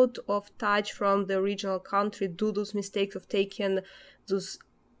out of touch from the original country do those mistakes of taking those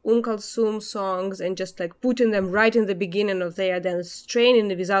Kulthum songs and just like putting them right in the beginning of their dance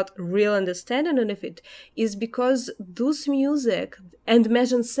training without real understanding of it, is because those music, and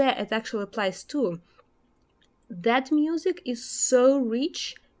Méjansè it actually applies too, that music is so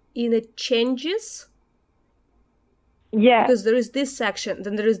rich in it changes. Yeah. Because there is this section,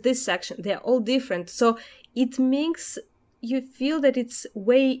 then there is this section. They're all different. So it makes you feel that it's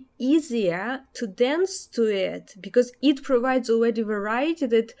way easier to dance to it because it provides already variety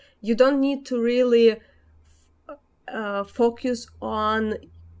that you don't need to really focus on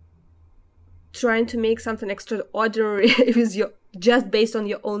trying to make something extraordinary with your just based on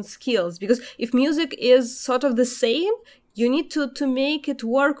your own skills. Because if music is sort of the same, you need to make it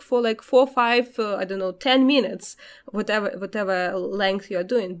work for like 4, 5, 10 minutes, whatever length you're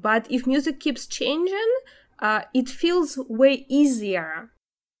doing. But if music keeps changing, it feels way easier.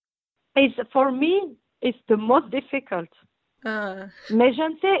 For me, it's the most difficult.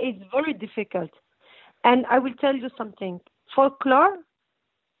 Méjansè is very difficult. And I will tell you something. Folklore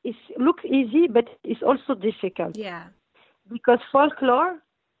looks easy, but it's also difficult. Yeah. Because folklore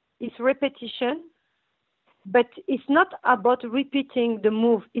is repetition, but it's not about repeating the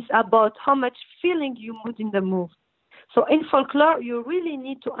move. It's about how much feeling you put in the move. So in folklore, you really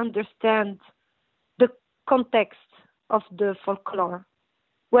need to understand the context of the folklore.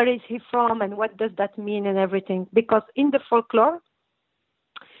 Where is he from and what does that mean and everything? Because in the folklore,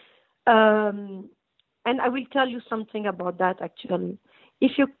 and I will tell you something about that actually.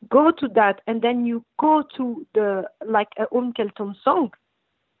 If you go to that and then you go to the like a Kulthum song,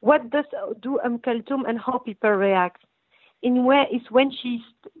 what does do Kulthum and how people react? In where is when she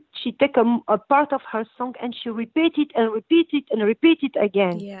take a part of her song and she repeat it and repeat it and repeat it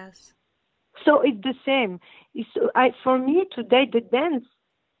again. Yes. So it's the same. For me today the dance,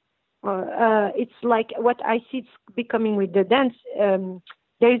 it's like what I see it's becoming with the dance.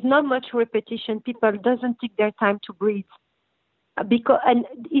 There is not much repetition. People doesn't take their time to breathe. And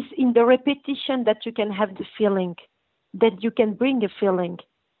it's in the repetition that you can have the feeling, that you can bring a feeling.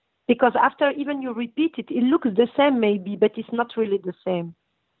 Because after even you repeat it, it looks the same maybe, but it's not really the same.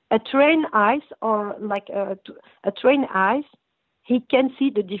 A trained eyes or like a trained eyes, he can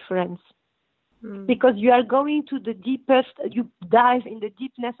see the difference. Because you are going to the deepest, you dive in the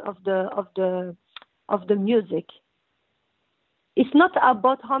deepness of the music. It's not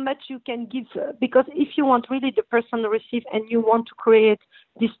about how much you can give, because if you want really the person to receive and you want to create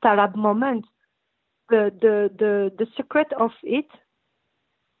this tarab moment, the secret of it,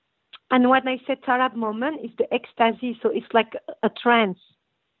 and when I say tarab moment, is the ecstasy. So it's like a trance.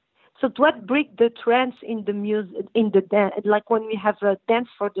 So what brings the trance in the music, in the dance, like when we have a dance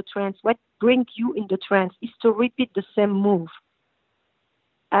for the trance, what brings you in the trance is to repeat the same move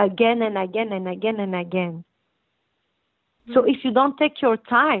again and again and again and again. So if you don't take your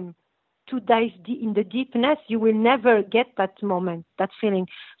time to dive in the deepness, you will never get that moment, that feeling.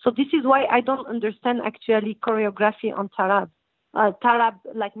 So this is why I don't understand actually choreography on tarab. Tarab,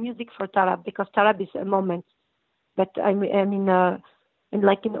 like music for tarab, because tarab is a moment. But I mean,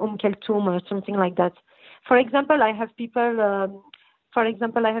 like in Kulthum or something like that. For example, I have people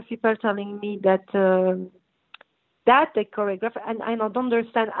telling me that they choreograph, and I don't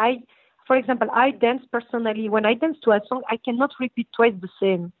understand. For example, I dance personally. When I dance to a song, I cannot repeat twice the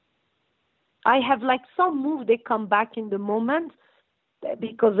same. I have like some move, they come back in the moment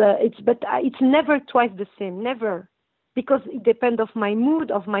because it's never twice the same, never. Because it depends of my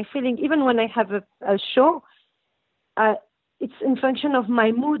mood, of my feeling. Even when I have a show, it's in function of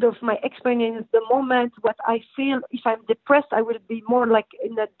my mood, of my experience, the moment, what I feel. If I'm depressed, I will be more like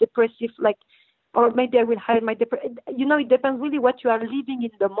in a depressive, like, or maybe I will hide my depression. It depends really what you are living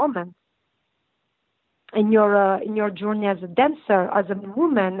in the moment. In your journey as a dancer, as a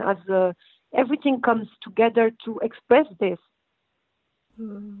woman, everything comes together to express this.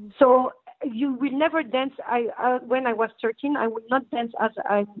 So you will never dance. When I was 13, I would not dance as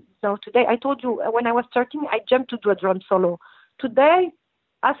I know today. I told you when I was 13, I jumped to do a drum solo. Today,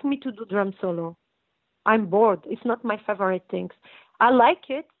 ask me to do drum solo. I'm bored. It's not my favorite things. I like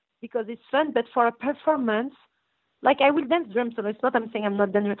it, because it's fun. But for a performance, like I will dance drum solo. It's not I'm saying I'm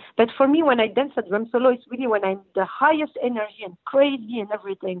not dancing. But for me, when I dance a drum solo, it's really when I'm the highest energy and crazy and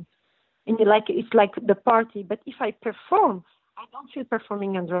everything. And like it's like the party. But if I perform, I don't feel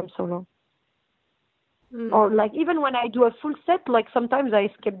performing a drum solo. Or like even when I do a full set, like sometimes I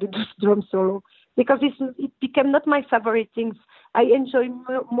skip the drum solo because it became not my favorite things. I enjoy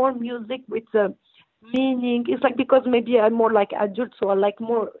more music with meaning. It's like because maybe I'm more like adult, so I like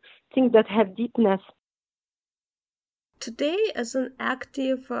more things that have deepness. Today, as an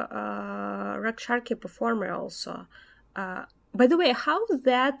active Rakshaki performer, also. By the way, how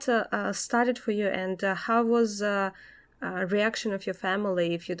that started for you, and how was reaction of your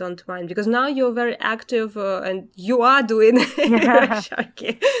family, if you don't mind? Because now you're very active and you are doing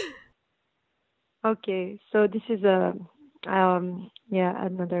Rakshaki. Okay, so this is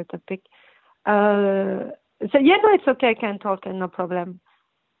another topic. So no, it's okay. I can talk, and no problem.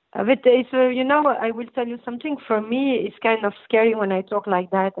 But it's, I will tell you something. For me, it's kind of scary when I talk like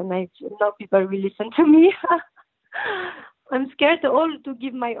that, and I know people will listen to me. I'm scared to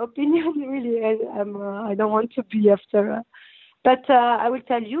give my opinion. Really, I don't want to be after. But I will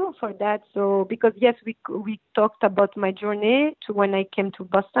tell you for that. So because yes, we talked about my journey to when I came to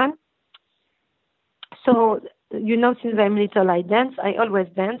Boston. So since I'm little, I dance. I always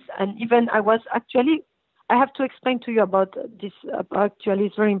dance, and even I was actually. I have to explain to you about this. Actually,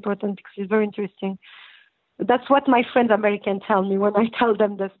 it's very important because it's very interesting. That's what my friends American tell me when I tell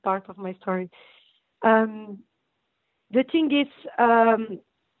them this part of my story. The thing is,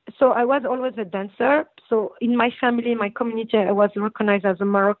 so I was always a dancer. So in my family, my community, I was recognized as a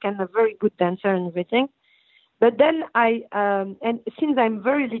Moroccan, a very good dancer and everything. But then and since I'm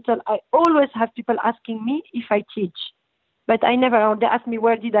very little, I always have people asking me if I teach. But I never, they asked me,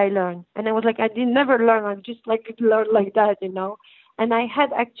 where did I learn? And I was like, I did never learn. I just learn like that, And I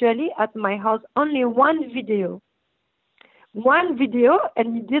had actually at my house only one video. And we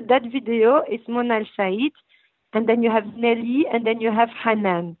did that video. It's Mona El Said. And then you have Nelly, and then you have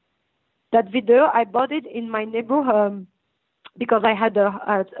Hanan. That video, I bought it in my neighborhood because I had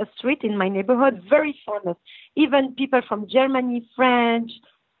a street in my neighborhood, very famous. Even people from Germany, France,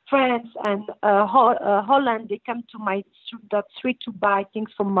 and Holland, they come to that street to buy things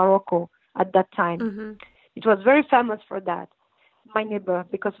from Morocco at that time. Mm-hmm. It was very famous for that, my neighbor,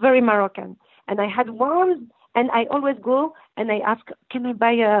 because very Moroccan. And I had one, and I always go and I ask, can I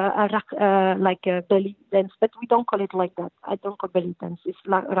buy a belly dance? But we don't call it like that. I don't call belly dance. It's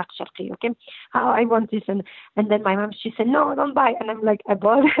like rak sharqi, okay? How I want this. And then my mom, she said, no, don't buy. And I'm like, I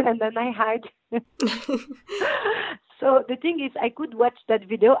bought it, and then I hide. So the thing is, I could watch that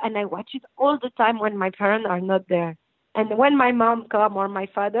video, and I watch it all the time when my parents are not there. And when my mom come or my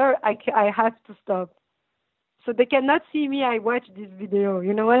father, I have to stop. So they cannot see me. I watch this video.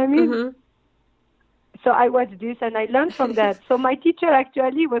 You know what I mean? Mm-hmm. So I watched this, and I learned from that. So my teacher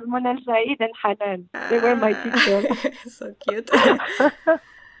actually was Mona El Said and Hanan. They were my teachers. So cute.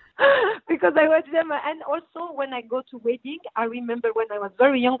 Because I watched them. And also when I go to wedding, I remember when I was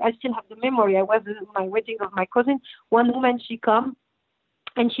very young, I still have the memory. I was at my wedding of my cousin. One woman, she come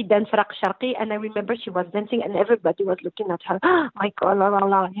and she danced rak sharqi, and I remember she was dancing and everybody was looking at her. Oh, my God, la la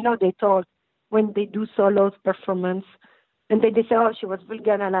la. They told when they do solos performance, and they say, oh, she was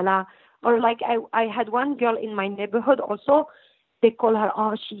vulgar, la la la. Or like I had one girl in my neighborhood also. They call her,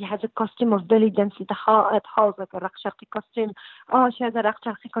 oh, she has a costume of belly dance at house, like a rak sharqi costume. Oh, she has a rak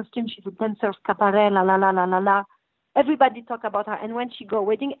sharqi costume. She's a dancer of cabaret, la la la la la la. Everybody talk about her, and when she go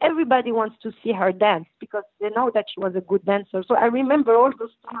wedding, everybody wants to see her dance because they know that she was a good dancer. So I remember all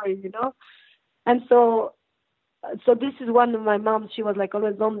those stories, And so this is one of my moms. She was like,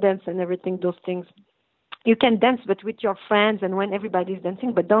 always don't dance and everything, those things. You can dance, but with your friends and when everybody's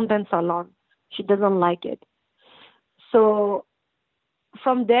dancing, but don't dance alone. She doesn't like it. So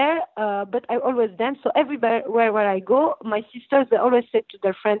from there, but I always dance. So everywhere where I go, my sisters, they always say to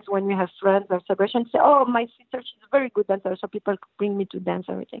their friends when we have friends or celebrations, say, oh, my sister, she's a very good dancer. So people bring me to dance,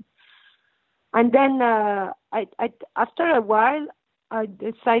 everything. And then after a while, I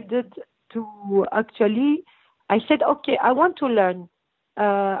decided to actually, I said, okay, I want to learn.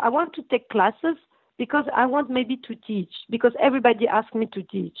 I want to take classes because I want maybe to teach, because everybody asked me to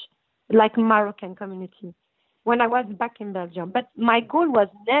teach, like Moroccan community, when I was back in Belgium. But my goal was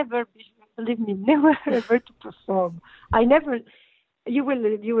never, believe me, never ever to perform. You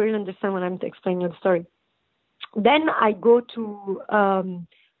will understand when I'm explaining the story. Then I go to,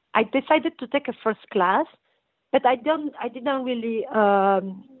 I decided to take a first class, but I didn't really,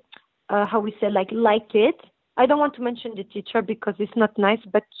 how we say, like it. I don't want to mention the teacher because it's not nice,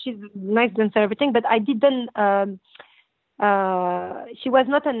 but she's nice dancer, everything. But I didn't She was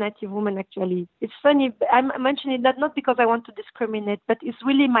not a native woman, actually. It's funny. I'm mentioning that not because I want to discriminate, but it's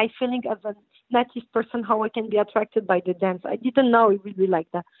really my feeling as a native person how I can be attracted by the dance. I didn't know it would be like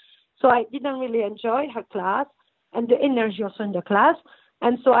that. So I didn't really enjoy her class and the energy also in the class.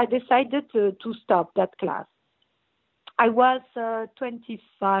 And so I decided to stop that class. I was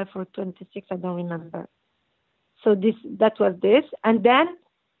 25 or 26, I don't remember. So that was this. And then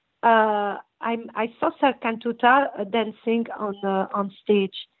I saw Serkan Tutar dancing on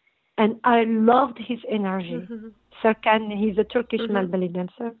stage, and I loved his energy. Serkan, he's a Turkish male belly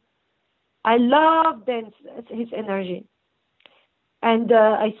dancer. I loved his energy. And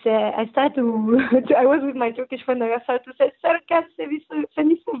I started I was with my Turkish friend, and I started to say, Serkan,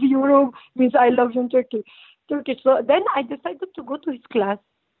 seni seviyorum, means I love you in Turkish. So then I decided to go to his class,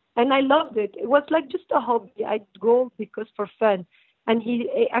 and I loved it. It was like just a hobby. I'd go because for fun. And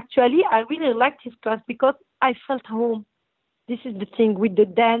I really liked his class because I felt home. This is the thing with the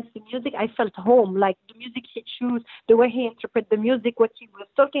dance, the music, I felt home. Like the music he chose, the way he interpreted the music, what he was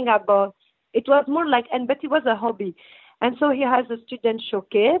talking about. It was more like, but it was a hobby. And so he has a student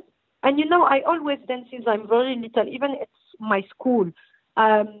showcase. And I always dance since I'm very little, even at my school.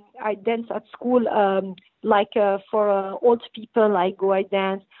 I dance at school, for old people, I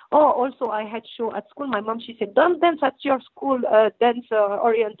dance. Oh, also I had show at school. My mom, she said, don't dance at your school, dance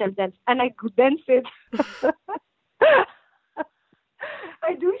Oriental dance. And I could dance it.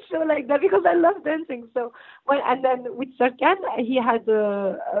 I do show like that because I love dancing. So, and then with Serkan, he had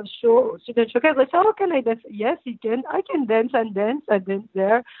a show, student showcase. I said, oh, can I dance? Yes, he can. I can dance and dance. I dance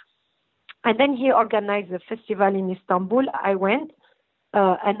there. And then he organized a festival in Istanbul. I went.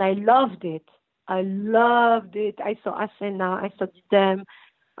 And I loved it. I saw Asena, I saw them.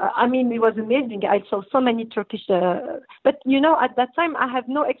 It was amazing. I saw so many Turkish. But, at that time, I have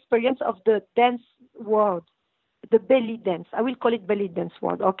no experience of the dance world, the belly dance. I will call it belly dance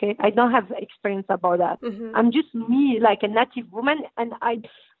world, okay? I don't have experience about that. I'm just me, like a native woman, and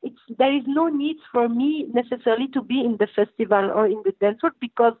there is no need for me necessarily to be in the festival or in the dance world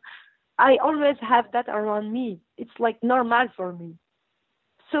because I always have that around me. It's like normal for me.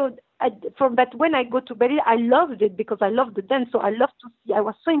 So but when I go to Berlin, I loved it because I love the dance. So I love to see. I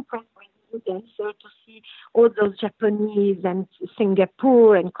was so impressed by the dancer to see all those Japanese and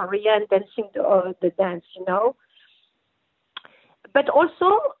Singapore and Korean dancing the dance, But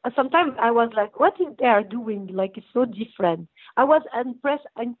also sometimes I was like, what is they are doing? Like it's so different. I was impressed.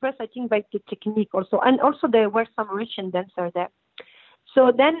 I think by the technique also, and also there were some Russian dancers there.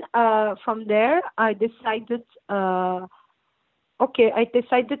 So then from there I decided.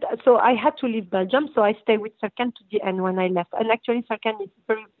 So I had to leave Belgium, so I stayed with Serkan to the end when I left. And actually, Serkan is a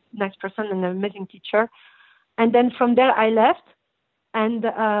very nice person and an amazing teacher. And then from there, I left. And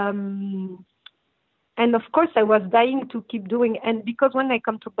of course, I was dying to keep doing. And because when I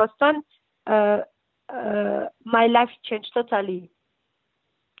come to Boston, my life changed totally.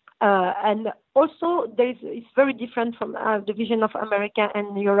 And also, it's very different from the vision of America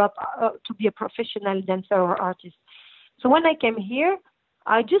and Europe to be a professional dancer or artist. So when I came here,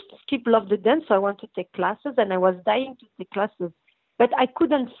 I just love the dance. So I want to take classes, and I was dying to take classes, but I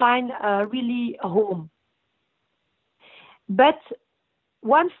couldn't find really a home. But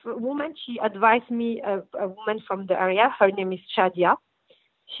one woman, she advised me, a woman from the area. Her name is Shadia.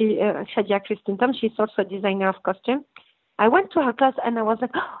 Shadia Christensen. She's also a designer of costume. I went to her class, and I was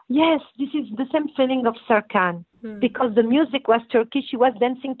like, oh, yes, this is the same feeling of Serkan because the music was Turkish. She was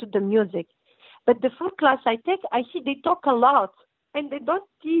dancing to the music. But the full class I take, I see they talk a lot and they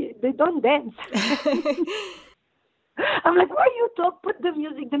don't dance. I'm like, why you talk? Put the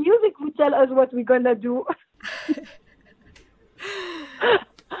music. The music will tell us what we're gonna do.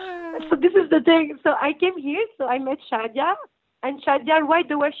 So this is the thing. So I came here. So I met Shadia, and Shadia right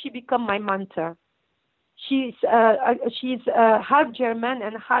away she became my mentor. She's half German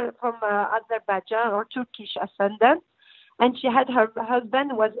and half from Azerbaijan or Turkish ascendant. And she had her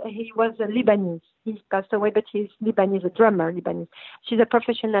husband was a Lebanese. He passed away, but he's Lebanese, a drummer Lebanese. She's a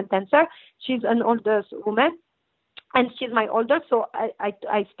professional dancer. She's an older woman, and she's my older. So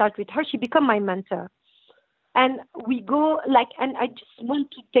I start with her. She became my mentor, and we go and I just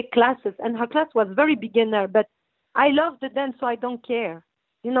want to take classes. And her class was very beginner, but I love the dance, so I don't care.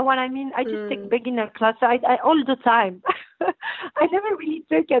 You know what I mean? I just take beginner class. I all the time. I never really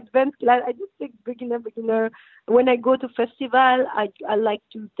take advanced class. I just take beginner. When I go to festival, I like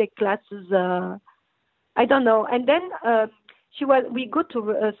to take classes. I don't know. And then we go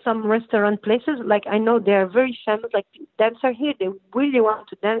to some restaurant places. Like I know they're very famous, like dancer here. They really want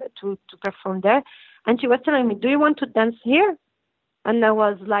to dance to perform there. And she was telling me, "Do you want to dance here?" And I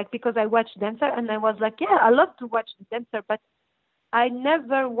was like, because I watched dancer, and I was like, yeah, I love to watch the dancer, but I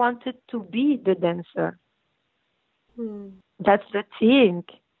never wanted to be the dancer. That's the thing.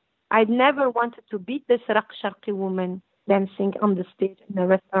 I never wanted to be this Raq Sharqi woman dancing on the stage in a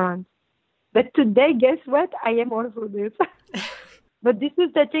restaurant. But today, guess what? I am also this. But this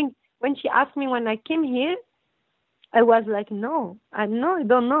is the thing. When she asked me when I came here, I was like, no, I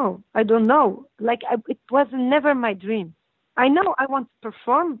don't know. I don't know. Like, it was never my dream. I know I want to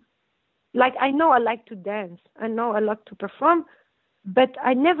perform. Like, I know I like to dance. I know I like to perform. But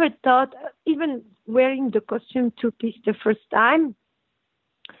I never thought, even wearing the costume two-piece the first time,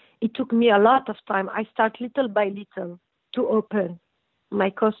 it took me a lot of time. I start little by little to open my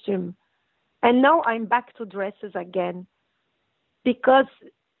costume. And now I'm back to dresses again because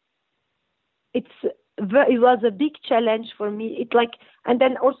it was a big challenge for me. And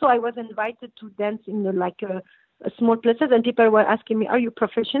then also I was invited to dance in small places, and people were asking me, "Are you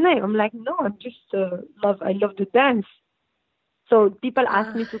professional?" I'm like, "No, I'm just I love to dance." So people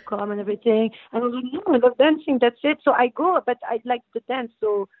ask me to come and everything, and I was like, "No, I love dancing. That's it." So I go, but I like the dance.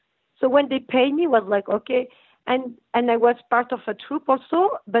 So when they pay me, was like, okay. And I was part of a troupe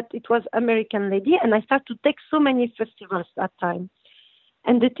also, but it was American Lady, and I started to take so many festivals that time.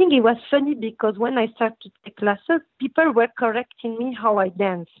 And the thing, it was funny because when I started to take classes, people were correcting me how I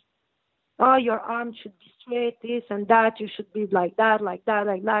dance. Oh, your arm should be straight, this and that. You should be like that, like that,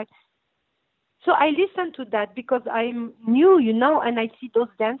 like that. So I listened to that because I'm new, and I see those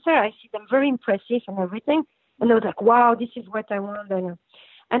dancers. I see them very impressive and everything. And I was like, wow, this is what I want.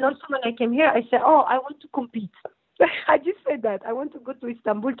 And also when I came here, I said, oh, I want to compete. I just said that. I want to go to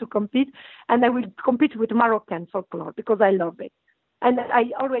Istanbul to compete, and I will compete with Moroccan folklore because I love it. And I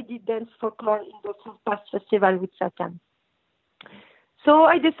already danced folklore in the past festival with Satan. So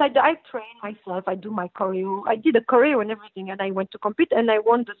I decided I train myself. I do my choreo. I did a choreo and everything, and I went to compete, and I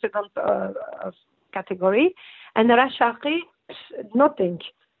won the second category. And Raq Sharqi, nothing.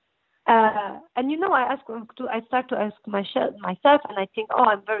 And I start to ask myself, and I think, oh,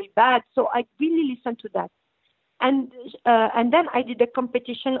 I'm very bad. So I really listened to that. And then I did a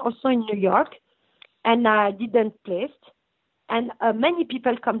competition also in New York, and I didn't place. And many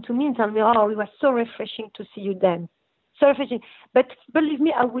people come to me and tell me, oh, it was so refreshing to see you dance. So refreshing. But believe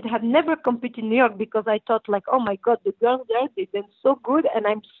me, I would have never competed in New York because I thought like, oh my God, the girls there, they dance so good, and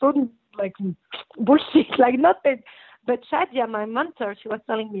I'm so like bullshit, like nothing. But Shadia, my mentor, she was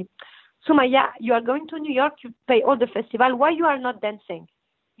telling me, Sumaya, you are going to New York, you pay all the festival, why you are not dancing?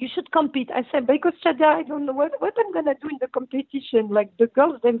 You should compete. I said, because Shadia, I don't know what I'm going to do in the competition. Like the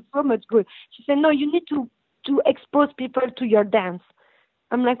girls dance so much good. She said, no, you need to expose people to your dance.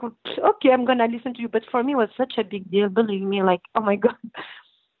 I'm like, okay, I'm going to listen to you. But for me, it was such a big deal, believe me, like, oh my God.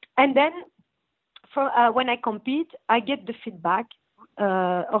 And then when I compete, I get the feedback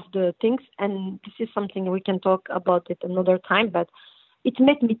of the things. And this is something we can talk about it another time, but it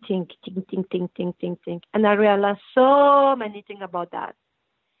made me think. And I realized so many things about that.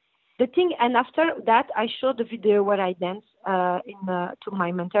 The thing, and after that, I showed the video where I dance to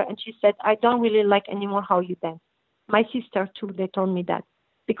my mentor, and she said, I don't really like anymore how you dance. My sister too, they told me that.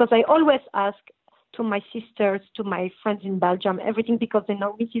 Because I always ask to my sisters, to my friends in Belgium, everything, because they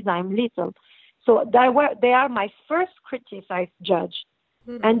know me since I'm little. So they are my first criticized judge.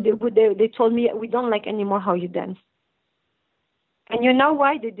 Mm-hmm. And they told me, we don't like anymore how you dance. And you know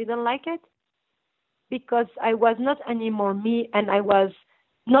why they didn't like it? Because I was not anymore me, and I was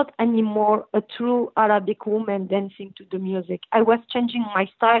not anymore a true Arabic woman dancing to the music. I was changing my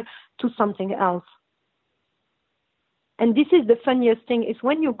style to something else. And this is the funniest thing, is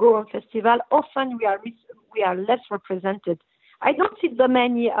when you go on festival, often we are less represented. I don't see that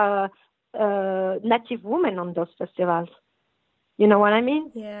many native women on those festivals. You know what I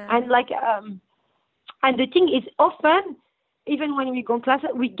mean? Yeah. And and the thing is, often, even when we go in class,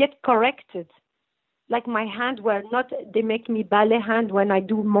 we get corrected. Like my hands were not, they make me ballet hand when I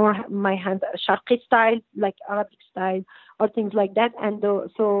do more my hand Sharqi style, like Arabic style, or things like that. And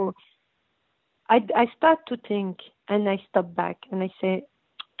so I start to think, and I stop back and I say,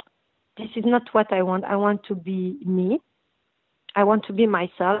 this is not what I want. I want to be me. I want to be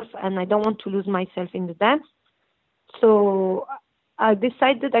myself, and I don't want to lose myself in the dance. So I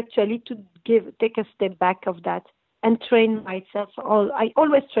decided actually to take a step back of that and train myself. I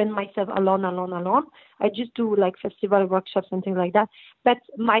always train myself alone. I just do like festival workshops and things like that. But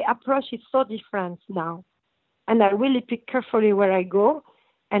my approach is so different now. And I really pick carefully where I go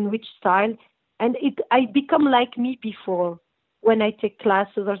and which style. And I become like me before when I take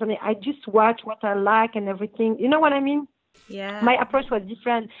classes or something. I just watch what I like and everything. You know what I mean? Yeah. My approach was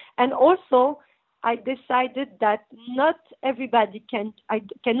different. And also, I decided that not everybody I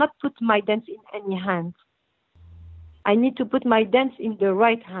cannot put my dance in any hand. I need to put my dance in the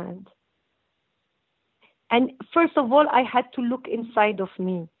right hand. And first of all, I had to look inside of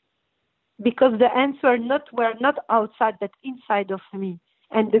me, because the answer were not outside, but inside of me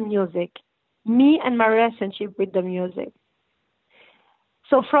and the music, me and my relationship with the music.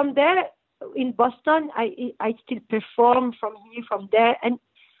 So from there, in Boston, I still perform from here, from there. And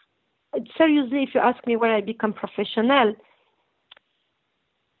seriously, if you ask me when I become professional,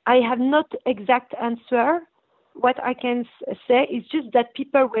 I have not exact answer. What I can say is just that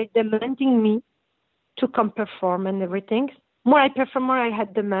people were demanding me to come perform and everything. More I perform, more I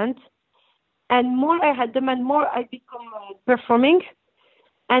had demand. And more I had demand, more I become performing.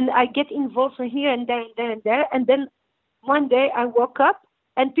 And I get involved from here and there and there and there. And then one day I woke up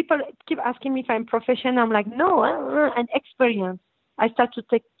and people keep asking me if I'm professional. I'm like, no, and experience. I start to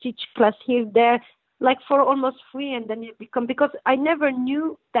teach class here, there, like for almost free. And then it become, because I never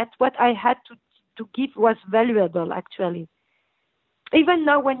knew that what I had to give was valuable, actually. Even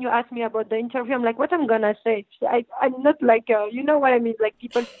now, when you ask me about the interview, I'm like, what I'm going to say? I'm not like, you know what I mean? Like,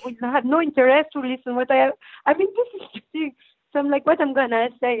 people will have no interest to listen what I have. I mean, this is the thing. So I'm like, what I'm going to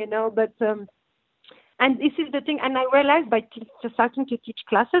say, you know? But, and this is the thing. And I realized by starting to teach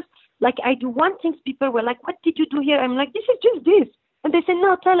classes, like I do one thing, people were like, what did you do here? I'm like, this is just this. And they say,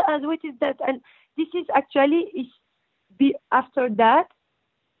 no, tell us, what is that? And this is actually, after that,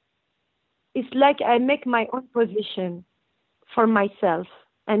 it's like I make my own position for myself.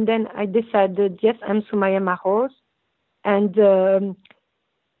 And then I decided, yes, I'm Soumaya Mahfouz. And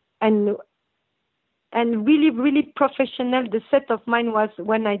really, really professional. The set of mine was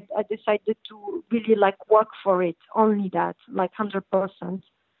when I decided to really like work for it. Only that, like 100%.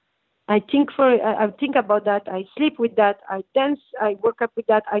 I think about that. I sleep with that. I dance. I work up with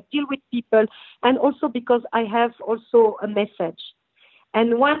that. I deal with people. And also because I have also a message.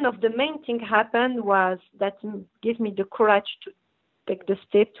 And one of the main things happened was that gave me the courage to take the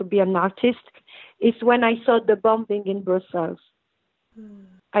step to be an artist is when I saw the bombing in Brussels.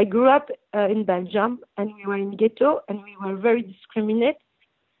 I grew up in Belgium, and we were in ghetto, and we were very discriminated.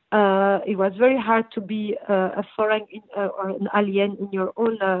 It was very hard to be a foreign or an alien in your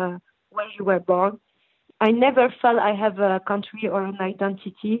own where you were born. I never felt I have a country or an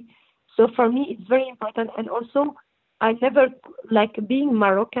identity. So for me, it's very important. And also, I never, like being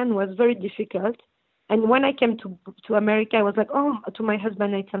Moroccan was very difficult. And when I came to America, I was like, oh, to my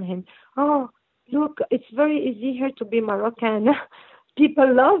husband, I tell him, oh, look, it's very easy here to be Moroccan.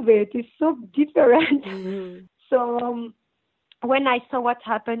 People love it. It's so different. Mm-hmm. So when I saw what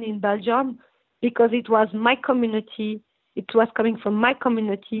happened in Belgium, because it was my community, it was coming from my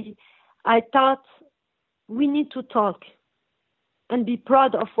community, I thought we need to talk and be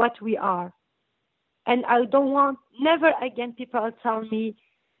proud of what we are. And I don't want, never again, people tell me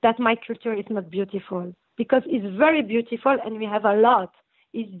that my culture is not beautiful, because it's very beautiful and we have a lot.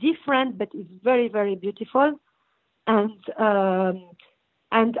 It's different, but it's very, very beautiful. And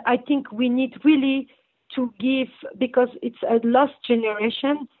I think we need really to give, because it's a lost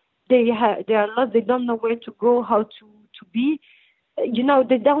generation. They are lost. They don't know where to go, how to be. You know,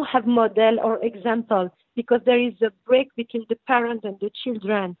 they don't have model or example, because there is a break between the parents and the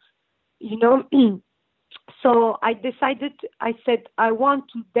children. You know. So I decided, I said, I want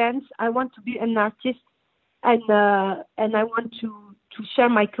to dance, I want to be an artist, and I want to share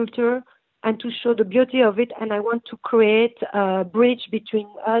my culture and to show the beauty of it, and I want to create a bridge between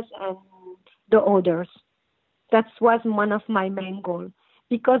us and the others. That was one of my main goals,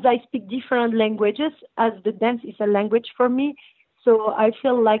 because I speak different languages, as the dance is a language for me, so I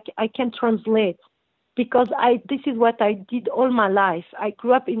feel like I can translate. Because this is what I did all my life. I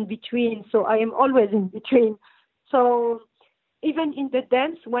grew up in between, so I am always in between. So even in the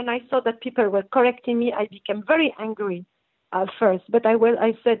dance, when I saw that people were correcting me, I became very angry at first. But I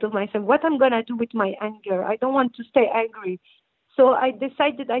said to myself, what I'm going to do with my anger? I don't want to stay angry. So I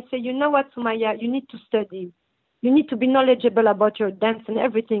decided, I said, you know what, Soumaya, you need to study. You need to be knowledgeable about your dance and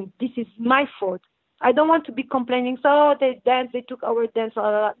everything. This is my fault. I don't want to be complaining, so they dance, they took our dance.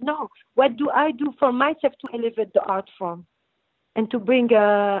 No, what do I do for myself to elevate the art form and to bring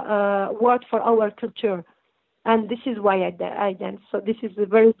a word for our culture? And this is why I dance. So this is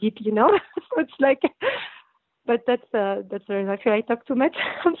very deep, you know. So it's like, but that's actually I talk too much.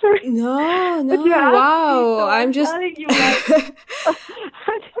 I'm sorry. No, wow. So I'm just you, like,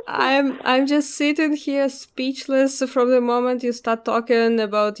 I'm just sitting here speechless from the moment you start talking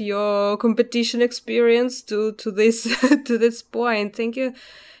about your competition experience to this to this point. Thank you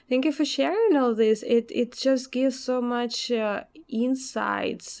for sharing all this. It just gives so much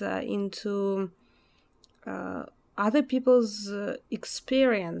insights into other people's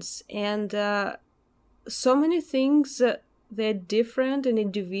experience, and so many things they're different and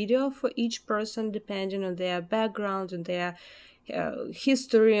individual for each person depending on their background and their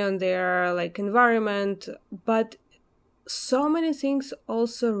history and their like environment, but so many things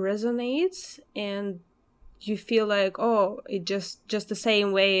also resonates, and you feel like, oh, it just the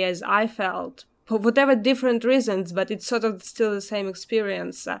same way as I felt for whatever different reasons, but it's sort of still the same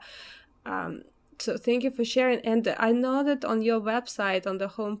experience. Um, so thank you for sharing. And I know that on your website, on the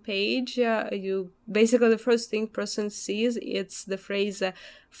homepage, you basically the first thing person sees, it's the phrase,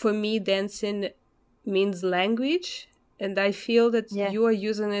 for me, dancing means language. And I feel that you are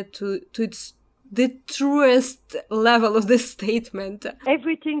using it to its the truest level of this statement.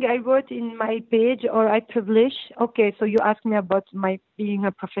 Everything I wrote in my page or I publish, okay, so you asked me about my being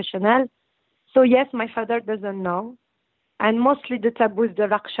a professional. So yes, my father doesn't know. And mostly the taboo is the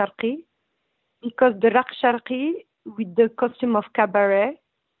raqs sharqi, because the raqs sharqi with the costume of cabaret,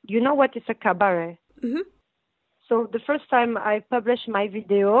 you know what is a cabaret? Mm-hmm. So the first time I published my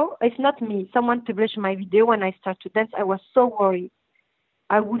video, it's not me, someone published my video when I started to dance. I was so worried.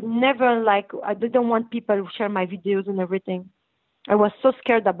 I would never I didn't want people to share my videos and everything. I was so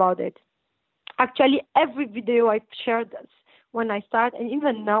scared about it. Actually, every video I shared when I started, and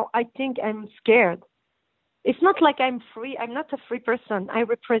even now, I think I'm scared. It's not like I'm free. I'm not a free person. I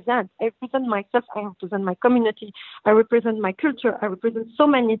represent myself. I represent my community. I represent my culture. I represent so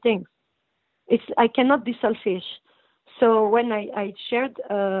many things. I cannot be selfish. So when I shared,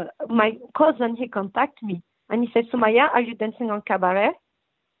 my cousin, he contacted me and he said, Sumaya, are you dancing on cabaret?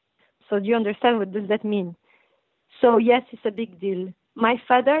 So do you understand what does that mean? So yes, it's a big deal. My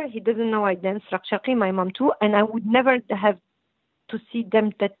father, he doesn't know I dance raqs sharqi, my mom too, and I would never have to see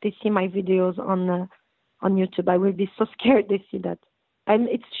them that they see my videos on YouTube. I will be so scared they see that. And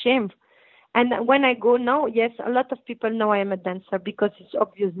it's shame. And when I go now, yes, a lot of people know I am a dancer because it's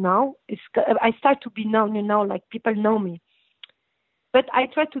obvious now. I start to be known, like people know me. But I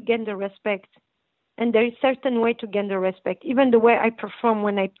try to gain the respect. And there is certain way to gain the respect. Even the way I perform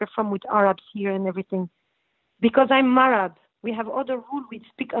when I perform with Arabs here and everything. Because I'm Arab. We have other rules. We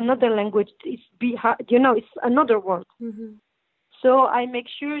speak another language. It's another word. Mm-hmm. So I make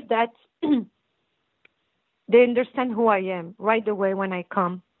sure that they understand who I am right away when I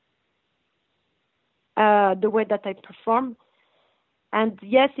come. The way that I perform. And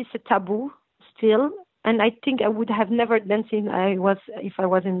yes, it's a taboo still. And I think I would have never danced if I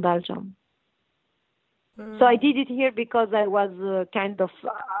was in Belgium. So I did it here because I was kind of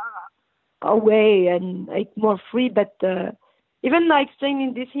away and more free. But even now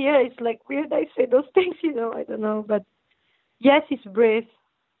explaining this here, it's like weird I say those things, I don't know. But yes, it's brave.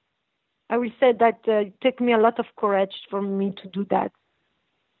 I will say that it took me a lot of courage for me to do that.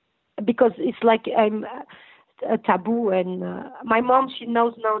 Because it's like I'm a taboo. And my mom, she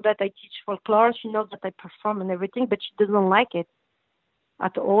knows now that I teach folklore. She knows that I perform and everything, but she doesn't like it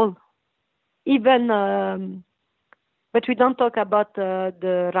at all. Even, but we don't talk about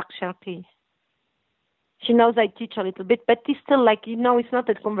the raqs sharqi. She knows I teach a little bit, but it's still it's not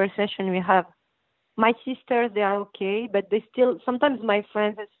a conversation we have. My sisters, they are okay, but they still, sometimes my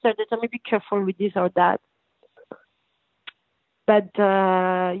friends and sisters, they tell me, be careful with this or that. But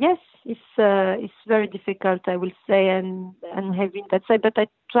yes, it's very difficult, I will say, and having that side. But I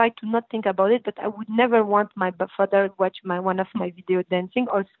try to not think about it. But I would never want my father watch one of my video dancing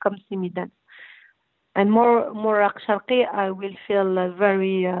or come see me dance. And more raqs sharqi, I will feel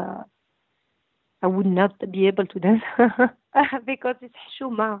very. I would not be able to dance because it's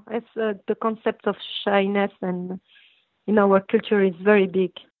hshuma. It's the concept of shyness, and our culture is very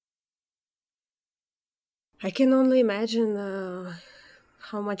big. I can only imagine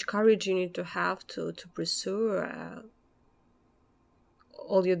how much courage you need to have to pursue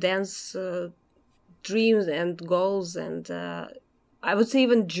all your dance dreams and goals, and I would say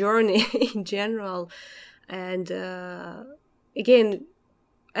even journey in general. And again,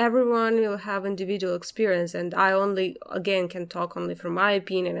 everyone will have individual experience, and I only, again, can talk only from my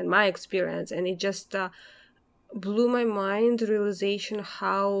opinion and my experience. And it just blew my mind, the realization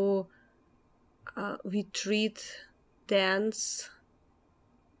how we treat dance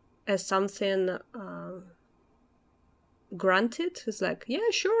as something granted. It's like,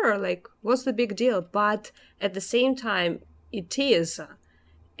 yeah, sure, like, what's the big deal? But at the same time, it is.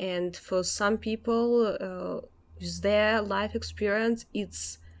 And for some people, with their life experience,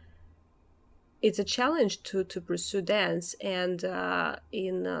 it's a challenge to pursue dance. And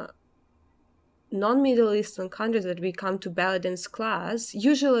in non-Middle Eastern countries that we come to ballet dance class,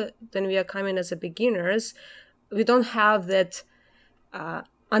 usually when we are coming as a beginners, we don't have that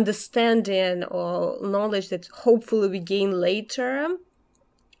understanding or knowledge that hopefully we gain later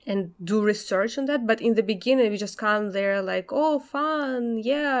and do research on that. But in the beginning, we just come there like, oh, fun,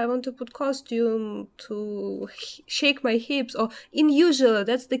 yeah, I want to put costume to shake my hips. Or in usual,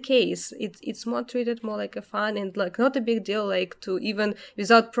 that's the case. It's more treated more like a fun and like not a big deal, like to even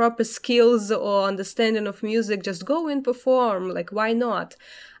without proper skills or understanding of music, just go and perform. Like, why not?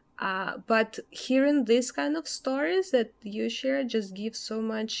 But hearing these kind of stories that you share just gives so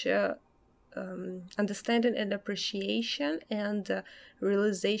much understanding and appreciation and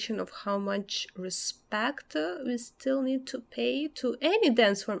realization of how much respect we still need to pay to any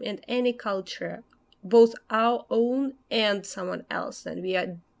dance form and any culture, both our own and someone else, and we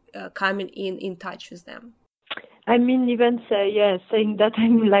are coming in touch with them. I mean, even saying that,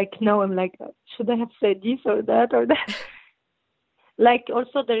 I'm like, no, I'm like, should I have said this or that or that? Like,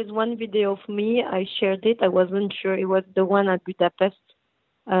 also, there is one video of me, I shared it, I wasn't sure, it was the one at Budapest,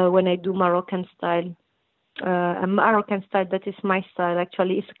 when I do Moroccan style. A Moroccan style, that is my style,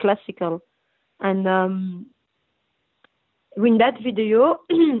 actually, it's classical. And in that video,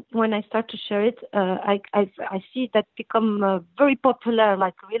 when I start to share it, I see that become very popular,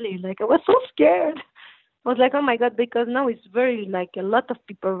 like really, like I was so scared. I was like, oh my God, because now it's very, like a lot of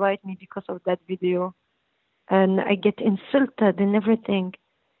people write me because of that video. And I get insulted and everything.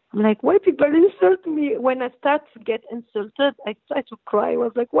 I'm like, why people insult me? When I start to get insulted, I try to cry. I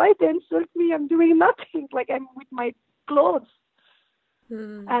was like, why they insult me? I'm doing nothing. Like I'm with my clothes.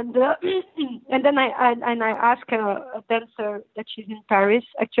 And and then I ask a dancer that she's in Paris.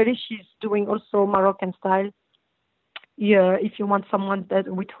 Actually, she's doing also Moroccan style. Yeah, if you want someone that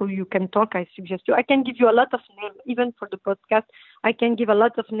with who you can talk, I suggest you. I can give you a lot of names, even for the podcast. I can give a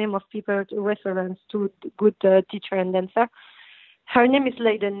lot of names of people to reference to good teacher and dancer. Her name is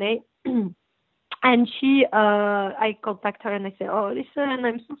Leidene, and she, I contact her and I say, oh, listen,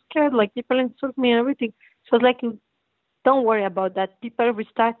 I'm so scared. Like people insult me and everything. She was like, don't worry about that. People will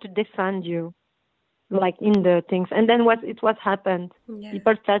start to defend you, like in the things. And then what happened? Yeah.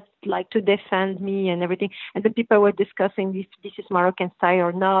 People start like to defend me and everything. And then people were discussing if this is Moroccan style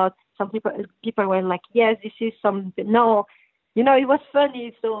or not. Some people were like, yes, this is something. No, it was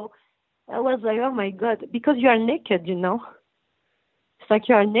funny. So I was like, oh my God, because you are naked, It's like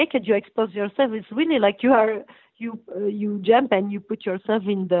you are naked, you expose yourself. It's really like you jump and you put yourself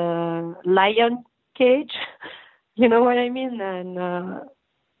in the lion cage. You know what I mean? And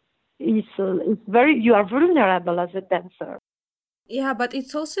it's very, you are vulnerable as a dancer. Yeah, but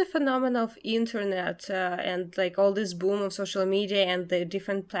it's also a phenomenon of internet and like all this boom of social media and the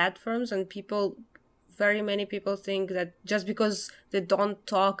different platforms, and very many people think that just because they don't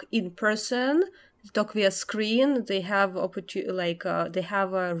talk in person, talk via screen, they have they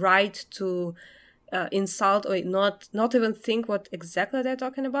have a right to insult or not even think what exactly they're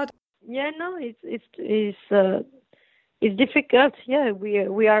talking about. Yeah, no, it's difficult. Yeah,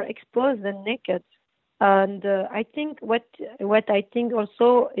 we are exposed and naked, and I think what I think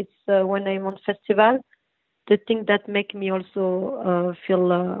also is when I'm on festival, the thing that make me also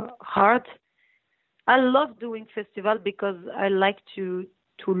feel hard. I love doing festival because I like to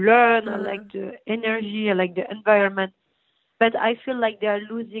learn. I like the energy. I like the environment, but I feel like they are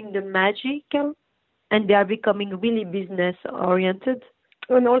losing the magic, and they are becoming really business oriented.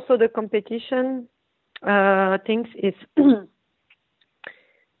 And also the competition things is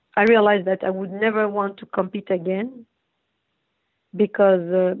I realized that I would never want to compete again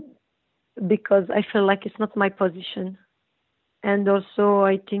because I feel like it's not my position. And also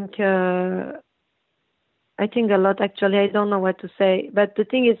I think a lot, actually. I don't know what to say, but the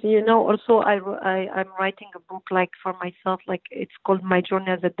thing is, also I'm writing a book like for myself, like it's called My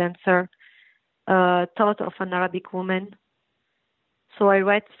Journey as a Dancer, Thought of an Arabic Woman. So I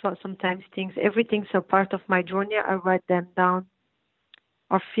write sometimes things, everything's a part of my journey. I write them down,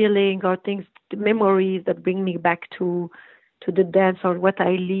 or feeling, or things, memories that bring me back to the dance, or what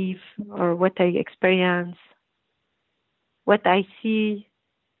I live, or what I experience, what I see.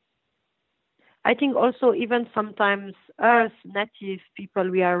 I think also even sometimes us native people,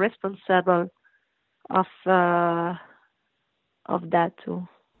 we are responsible of that too.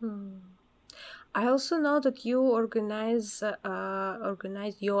 I also know that you organize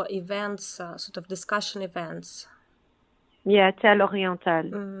your events, sort of discussion events. Yeah, Théâtre Oriental.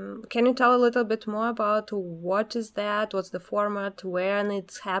 Can you tell a little bit more about what is that? What's the format? When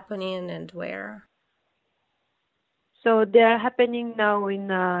it's happening and where? So they are happening now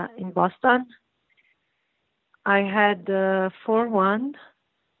in Boston. I had 4 or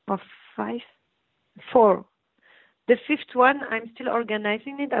 4. The 5th one, I'm still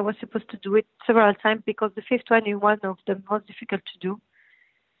organizing it. I was supposed to do it several times because the 5th one is one of the most difficult to do.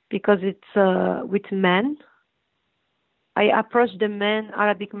 because it's with men. I approach the men,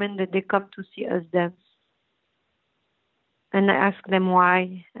 Arabic men, that they come to see us dance. And I ask them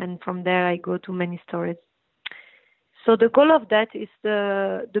why, and from there I go to many stories. So the goal of that is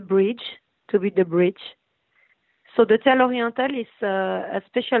the bridge, to be the bridge. So the Tel Oriental is a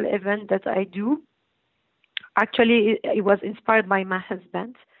special event that I do. Actually, it was inspired by my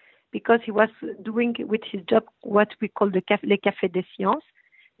husband, because he was doing with his job what we call les Cafés des Sciences,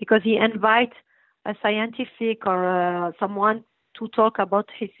 because he invites a scientific or someone to talk about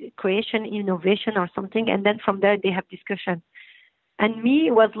his creation, innovation or something, and then from there they have discussion. And me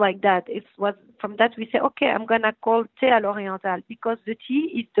was like that. It was from that we say, okay, I'm gonna call thé à l'oriental, because the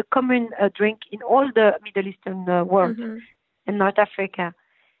tea is the common drink in all the Middle Eastern world and North Africa.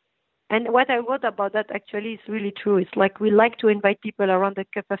 And what I wrote about that actually is really true. It's like we like to invite people around a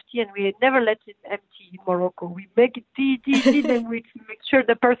cup of tea, and we never let it empty in Morocco. We make it tea, and we make sure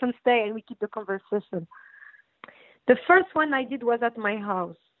the person stay, and we keep the conversation. The first one I did was at my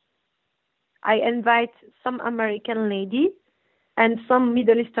house. I invite some American lady and some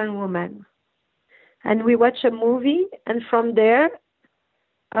Middle Eastern woman, and we watch a movie. And from there,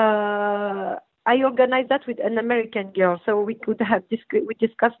 I organized that with an American girl, so we could have we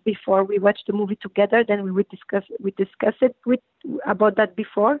discussed before we watched the movie together. Then we would discuss it about that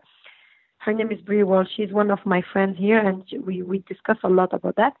before. Her name is Brie Wall. She's one of my friends here, and we discuss a lot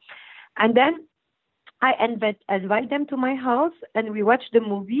about that. And then I invite them to my house, and we watch the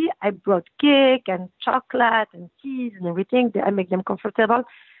movie. I brought cake and chocolate and cheese and everything. I make them comfortable.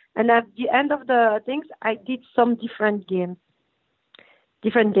 And at the end of the things, I did some different games.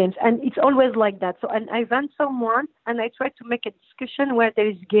 And it's always like that. So, and I invent someone, and I try to make a discussion where there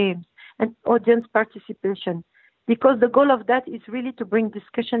is games and audience participation, because the goal of that is really to bring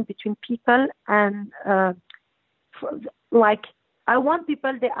discussion between people. And like, I want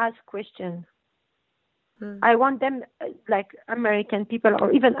people, they ask questions. I want them, like American people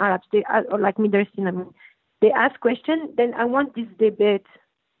or even Arabs, or like Middle Eastern, they ask questions. Then I want this debate.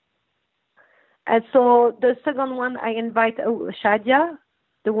 And so the second one, I invite Shadia,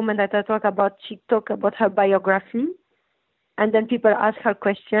 the woman that I talk about. She talk about her biography, and then people ask her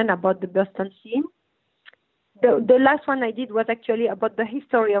question about the Boston scene. The last one I did was actually about the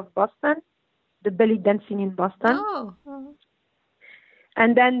history of Boston, the belly dancing in Boston. Oh.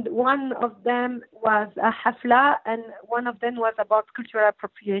 And then one of them was a hafla, and one of them was about cultural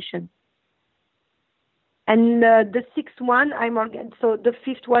appropriation. And the sixth one, so the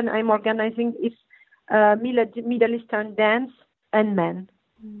fifth one I'm organizing is Middle Eastern dance and men.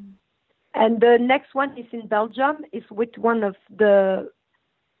 And the next one is in Belgium. Is with one of the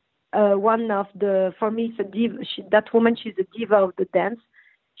for me, it's a diva. That woman, she's a diva of the dance.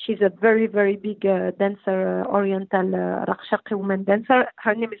 She's a very, very big dancer, Oriental Raqshaqi woman dancer.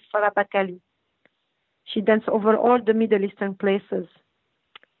 Her name is Farah Bakali. She dances over all the Middle Eastern places.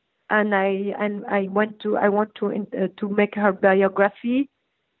 And I want to make her biography,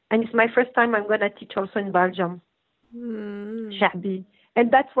 and it's my first time I'm gonna teach also in Belgium, Sha'bi,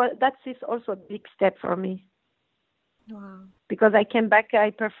 and that is also a big step for me. Wow! Because I came back,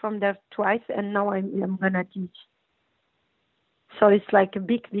 I performed there twice, and now I'm gonna teach. So it's like a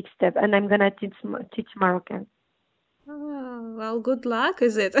big step, and I'm gonna teach Moroccan. Oh, well, good luck,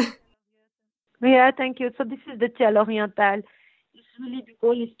 is it? Yeah, thank you. So this is the Tel Oriental. It's really, the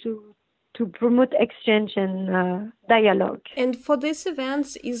goal is to promote exchange and dialogue. And for these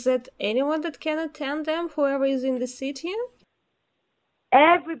events, is it anyone that can attend them, whoever is in the city?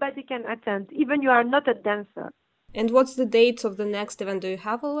 Everybody can attend, even you are not a dancer. And what's the dates of the next event? Do you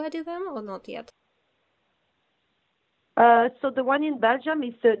have already them or not yet? So the one in Belgium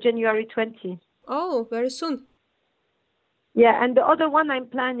is January 20. Oh, very soon. Yeah, and the other one I'm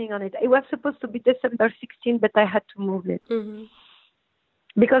planning on it. It was supposed to be December 16, but I had to move it.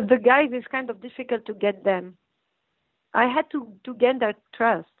 Because the guys, is kind of difficult to get them. I had to gain their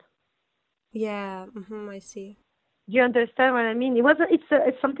trust. Yeah, I see. Do you understand what I mean?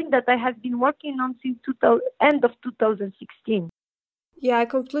 It's something that I have been working on since end of 2016. Yeah, I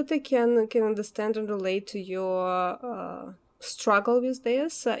completely can understand and relate to your struggle with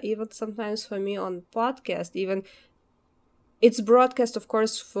this. Even sometimes for me on podcast, even it's broadcast, of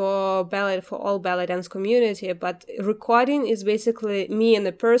course, for all ballet dance community, but recording is basically me and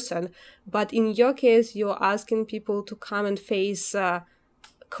a person. But in your case, you're asking people to come and face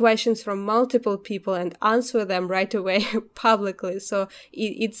questions from multiple people and answer them right away publicly. So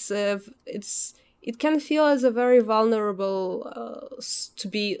it can feel as a very vulnerable to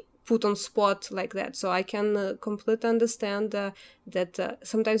be put on spot like that. So I can completely understand that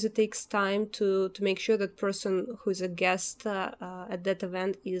sometimes it takes time to make sure that person who is a guest at that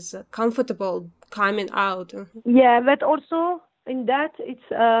event is comfortable coming out. Yeah, but also in that it's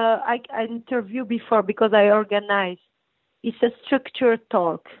I interview before because I organize. It's a structured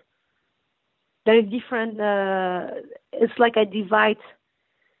talk. There is different. It's like I divide.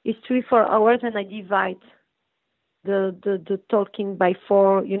 It's 3-4 hours, and I divide the talking by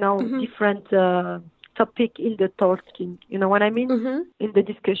 4. Different topic in the talking. You know what I mean? In the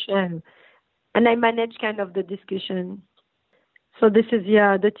discussion, and I manage kind of the discussion. So this is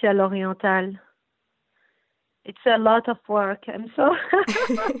the Tia L'Oriental. It's a lot of work. I'm so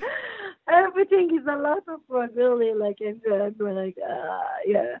everything is a lot of work, really. Like I'm like,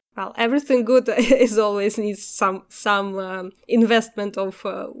 yeah. Well, everything good is always needs some investment of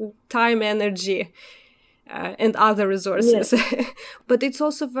time, energy, and other resources. Yeah. But it's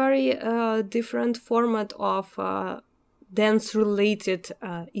also very different format of dance-related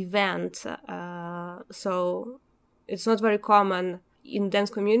event. So it's not very common in dance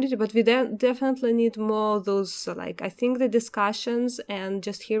community, but we definitely need more of those, like, I think the discussions and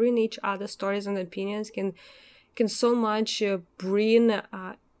just hearing each other's stories and opinions can so much bring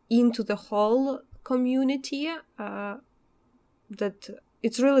into the whole community that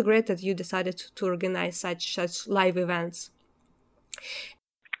it's really great that you decided to organize such live events.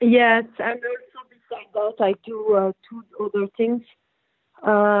 Yes, and also besides that, I do 2 other things.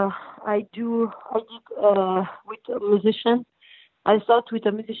 I did with a musician. I started with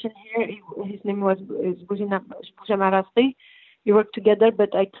a musician here. His name was Boujana Marasri. We worked together,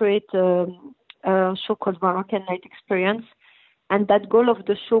 but I created a show called Moroccan Night Experience. And that goal of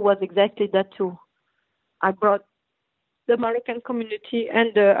the show was exactly that too. I brought the Moroccan community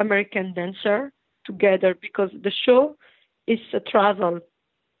and the American dancer together because the show is a travel.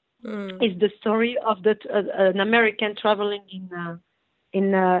 It's the story of an American traveling in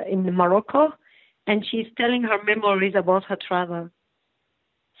Morocco, and she's telling her memories about her travel.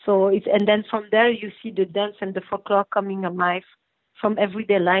 So and then from there you see the dance and the folklore coming alive from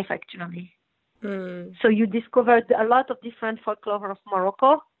everyday life, actually. So you discovered a lot of different folklore of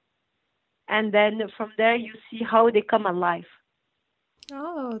Morocco, and then from there you see how they come alive.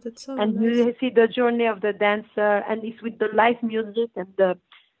 Oh, that's so and nice. You see the journey of the dancer, and it's with the live music and the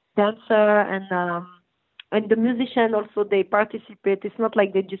dancer and the musician also. They participate. It's not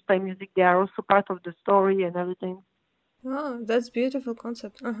like they just play music. They are also part of the story and everything. Oh, that's beautiful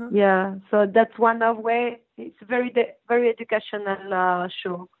concept. Yeah, so that's one of way. It's very educational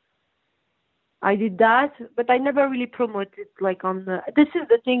show. I did that, but I never really promoted like on the. This is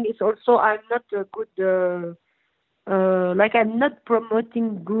the thing. Is also I'm not a good. Like I'm not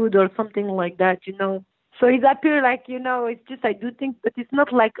promoting good or something like that, So it appears like, it's just I do things, but it's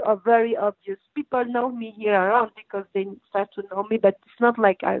not like a very obvious. People know me here around because they start to know me, but it's not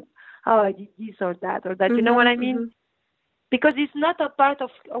like I did this or that or that. You know what I mean? Because it's not a part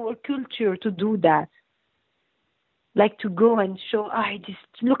of our culture to do that. Like to go and show, just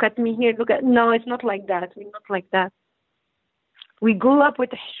look at me here, no, it's not like that. We're not like that. We grew up with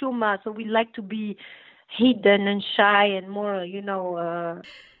Hshuma, so we like to be hidden and shy and more,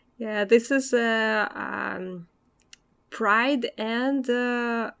 Yeah, this is pride and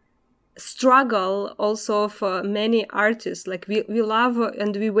struggle also for many artists. Like we love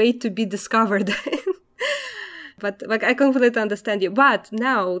and we wait to be discovered. But like I completely understand you. But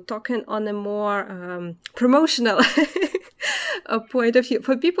now talking on a more promotional point of view,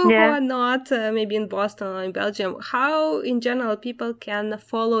 for people who are not maybe in Boston or in Belgium, how in general people can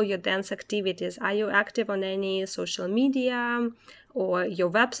follow your dance activities? Are you active on any social media, or your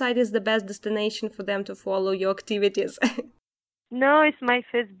website is the best destination for them to follow your activities? No, it's my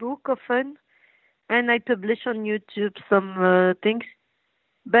Facebook often, and I publish on YouTube some things.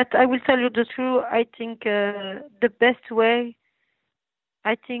 But I will tell you the truth. I think the best way,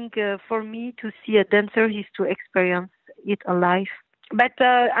 for me to see a dancer is to experience it alive. But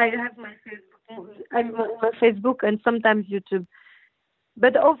I have my Facebook. I'm on my Facebook and sometimes YouTube.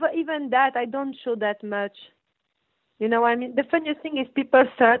 But over even that, I don't show that much. You know what I mean? The funniest thing is people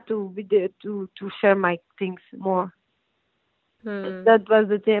start to share my things more. That was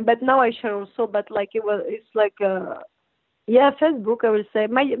the thing. But now I share also. But like it's like. Facebook, I will say.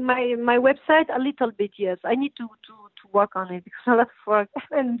 My website, a little bit, yes. I need to work on it because a lot of work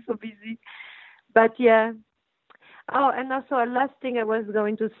and I'm so busy. But yeah. Oh, and also a last thing I was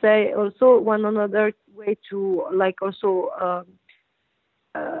going to say, also one another way to like also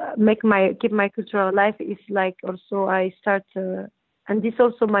keep my culture alive is like also I start, and this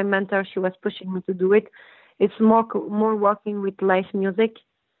also my mentor, she was pushing me to do it. It's more working with live music.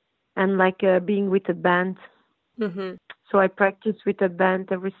 and like being with a band. Mm-hmm. So I practice with a band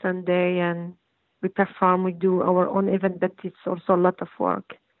every Sunday, and we perform. We do our own event, but it's also a lot of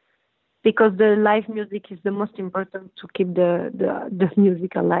work because the live music is the most important to keep the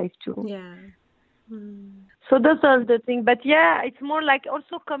music alive too. Yeah. Mm. So those are the things. But yeah, it's more like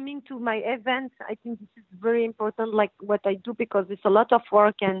also coming to my events. I think this is very important, like what I do, because it's a lot of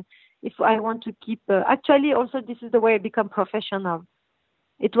work. And if I want to keep, actually also this is the way I become professional.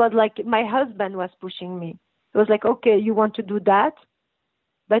 It was like my husband was pushing me. It was like, okay, you want to do that,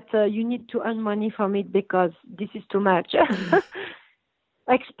 but you need to earn money from it because this is too much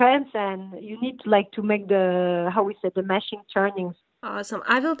expense, and you need to make the, how we say, the machine turning. Awesome.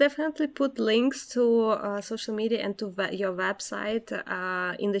 I will definitely put links to social media and to your website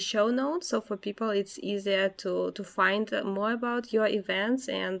in the show notes. So for people, it's easier to find more about your events,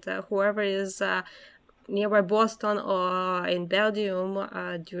 and whoever is nearby Boston or in Belgium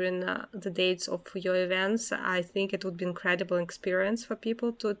during the dates of your events, I think it would be an incredible experience for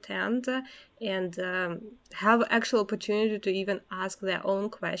people to attend and have actual opportunity to even ask their own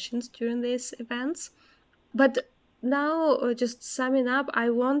questions during these events. But now, just summing up,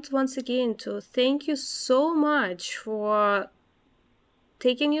 I want once again to thank you so much for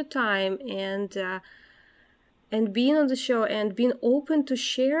taking your time and being on the show and being open to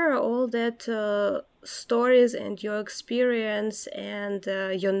share all that stories and your experience and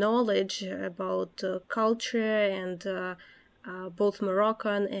your knowledge about culture and both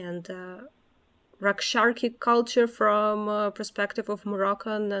Moroccan and Raksharki culture from perspective of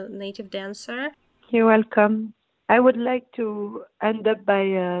Moroccan native dancer. You're welcome. I would like to end up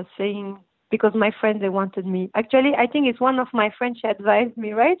by saying, because my friend, they wanted me. Actually, I think it's one of my friends, she advised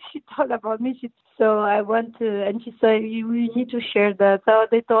me, right? She told about me. So I want to, and she said, we need to share that. So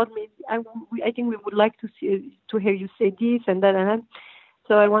they told me, I think we would like to hear you say this and that and that.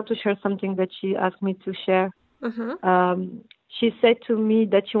 So I want to share something that she asked me to share. She said to me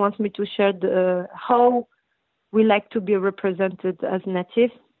that she wants me to share how we like to be represented as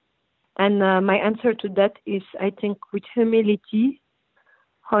native. And my answer to that is, I think, with humility,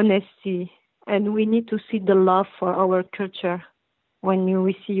 honesty, and we need to see the love for our culture when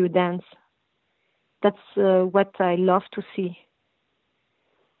we see you dance. That's what I love to see.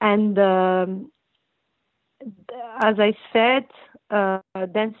 And as I said,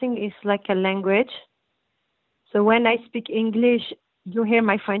 dancing is like a language. So when I speak English, you hear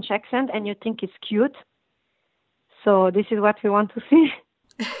my French accent and you think it's cute. So this is what we want to see.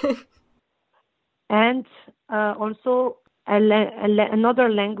 And also another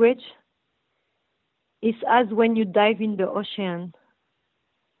language is as when you dive in the ocean.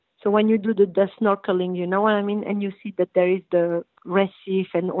 So when you do the snorkeling, you know what I mean? And you see that there is the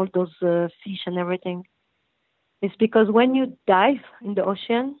reef and all those fish and everything. It's because when you dive in the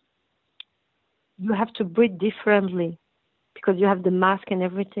ocean, you have to breathe differently because you have the mask and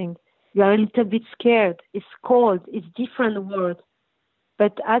everything. You are a little bit scared. It's cold. It's different world.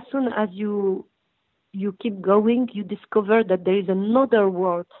 But as soon as you keep going, you discover that there is another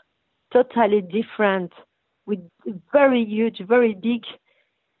world, totally different, with very huge, very big,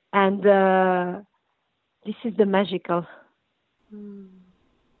 and this is the magical.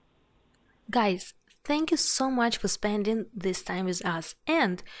 Guys, thank you so much for spending this time with us.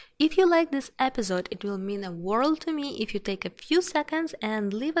 And if you like this episode, it will mean a world to me if you take a few seconds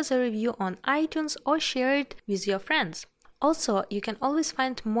and leave us a review on iTunes or share it with your friends. Also, you can always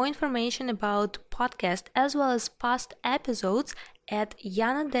find more information about podcast as well as past episodes at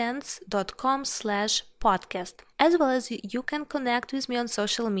yanadance.com/podcast. As well as you can connect with me on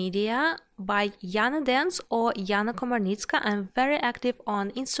social media by Yana Dance or Yana Komarnitska. I'm very active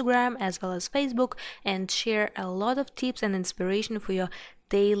on Instagram as well as Facebook and share a lot of tips and inspiration for your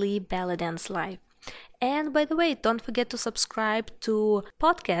daily ballet dance life. And by the way, don't forget to subscribe to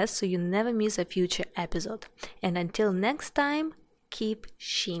podcasts so you never miss a future episode. And until next time, keep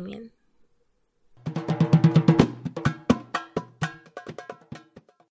shimmying.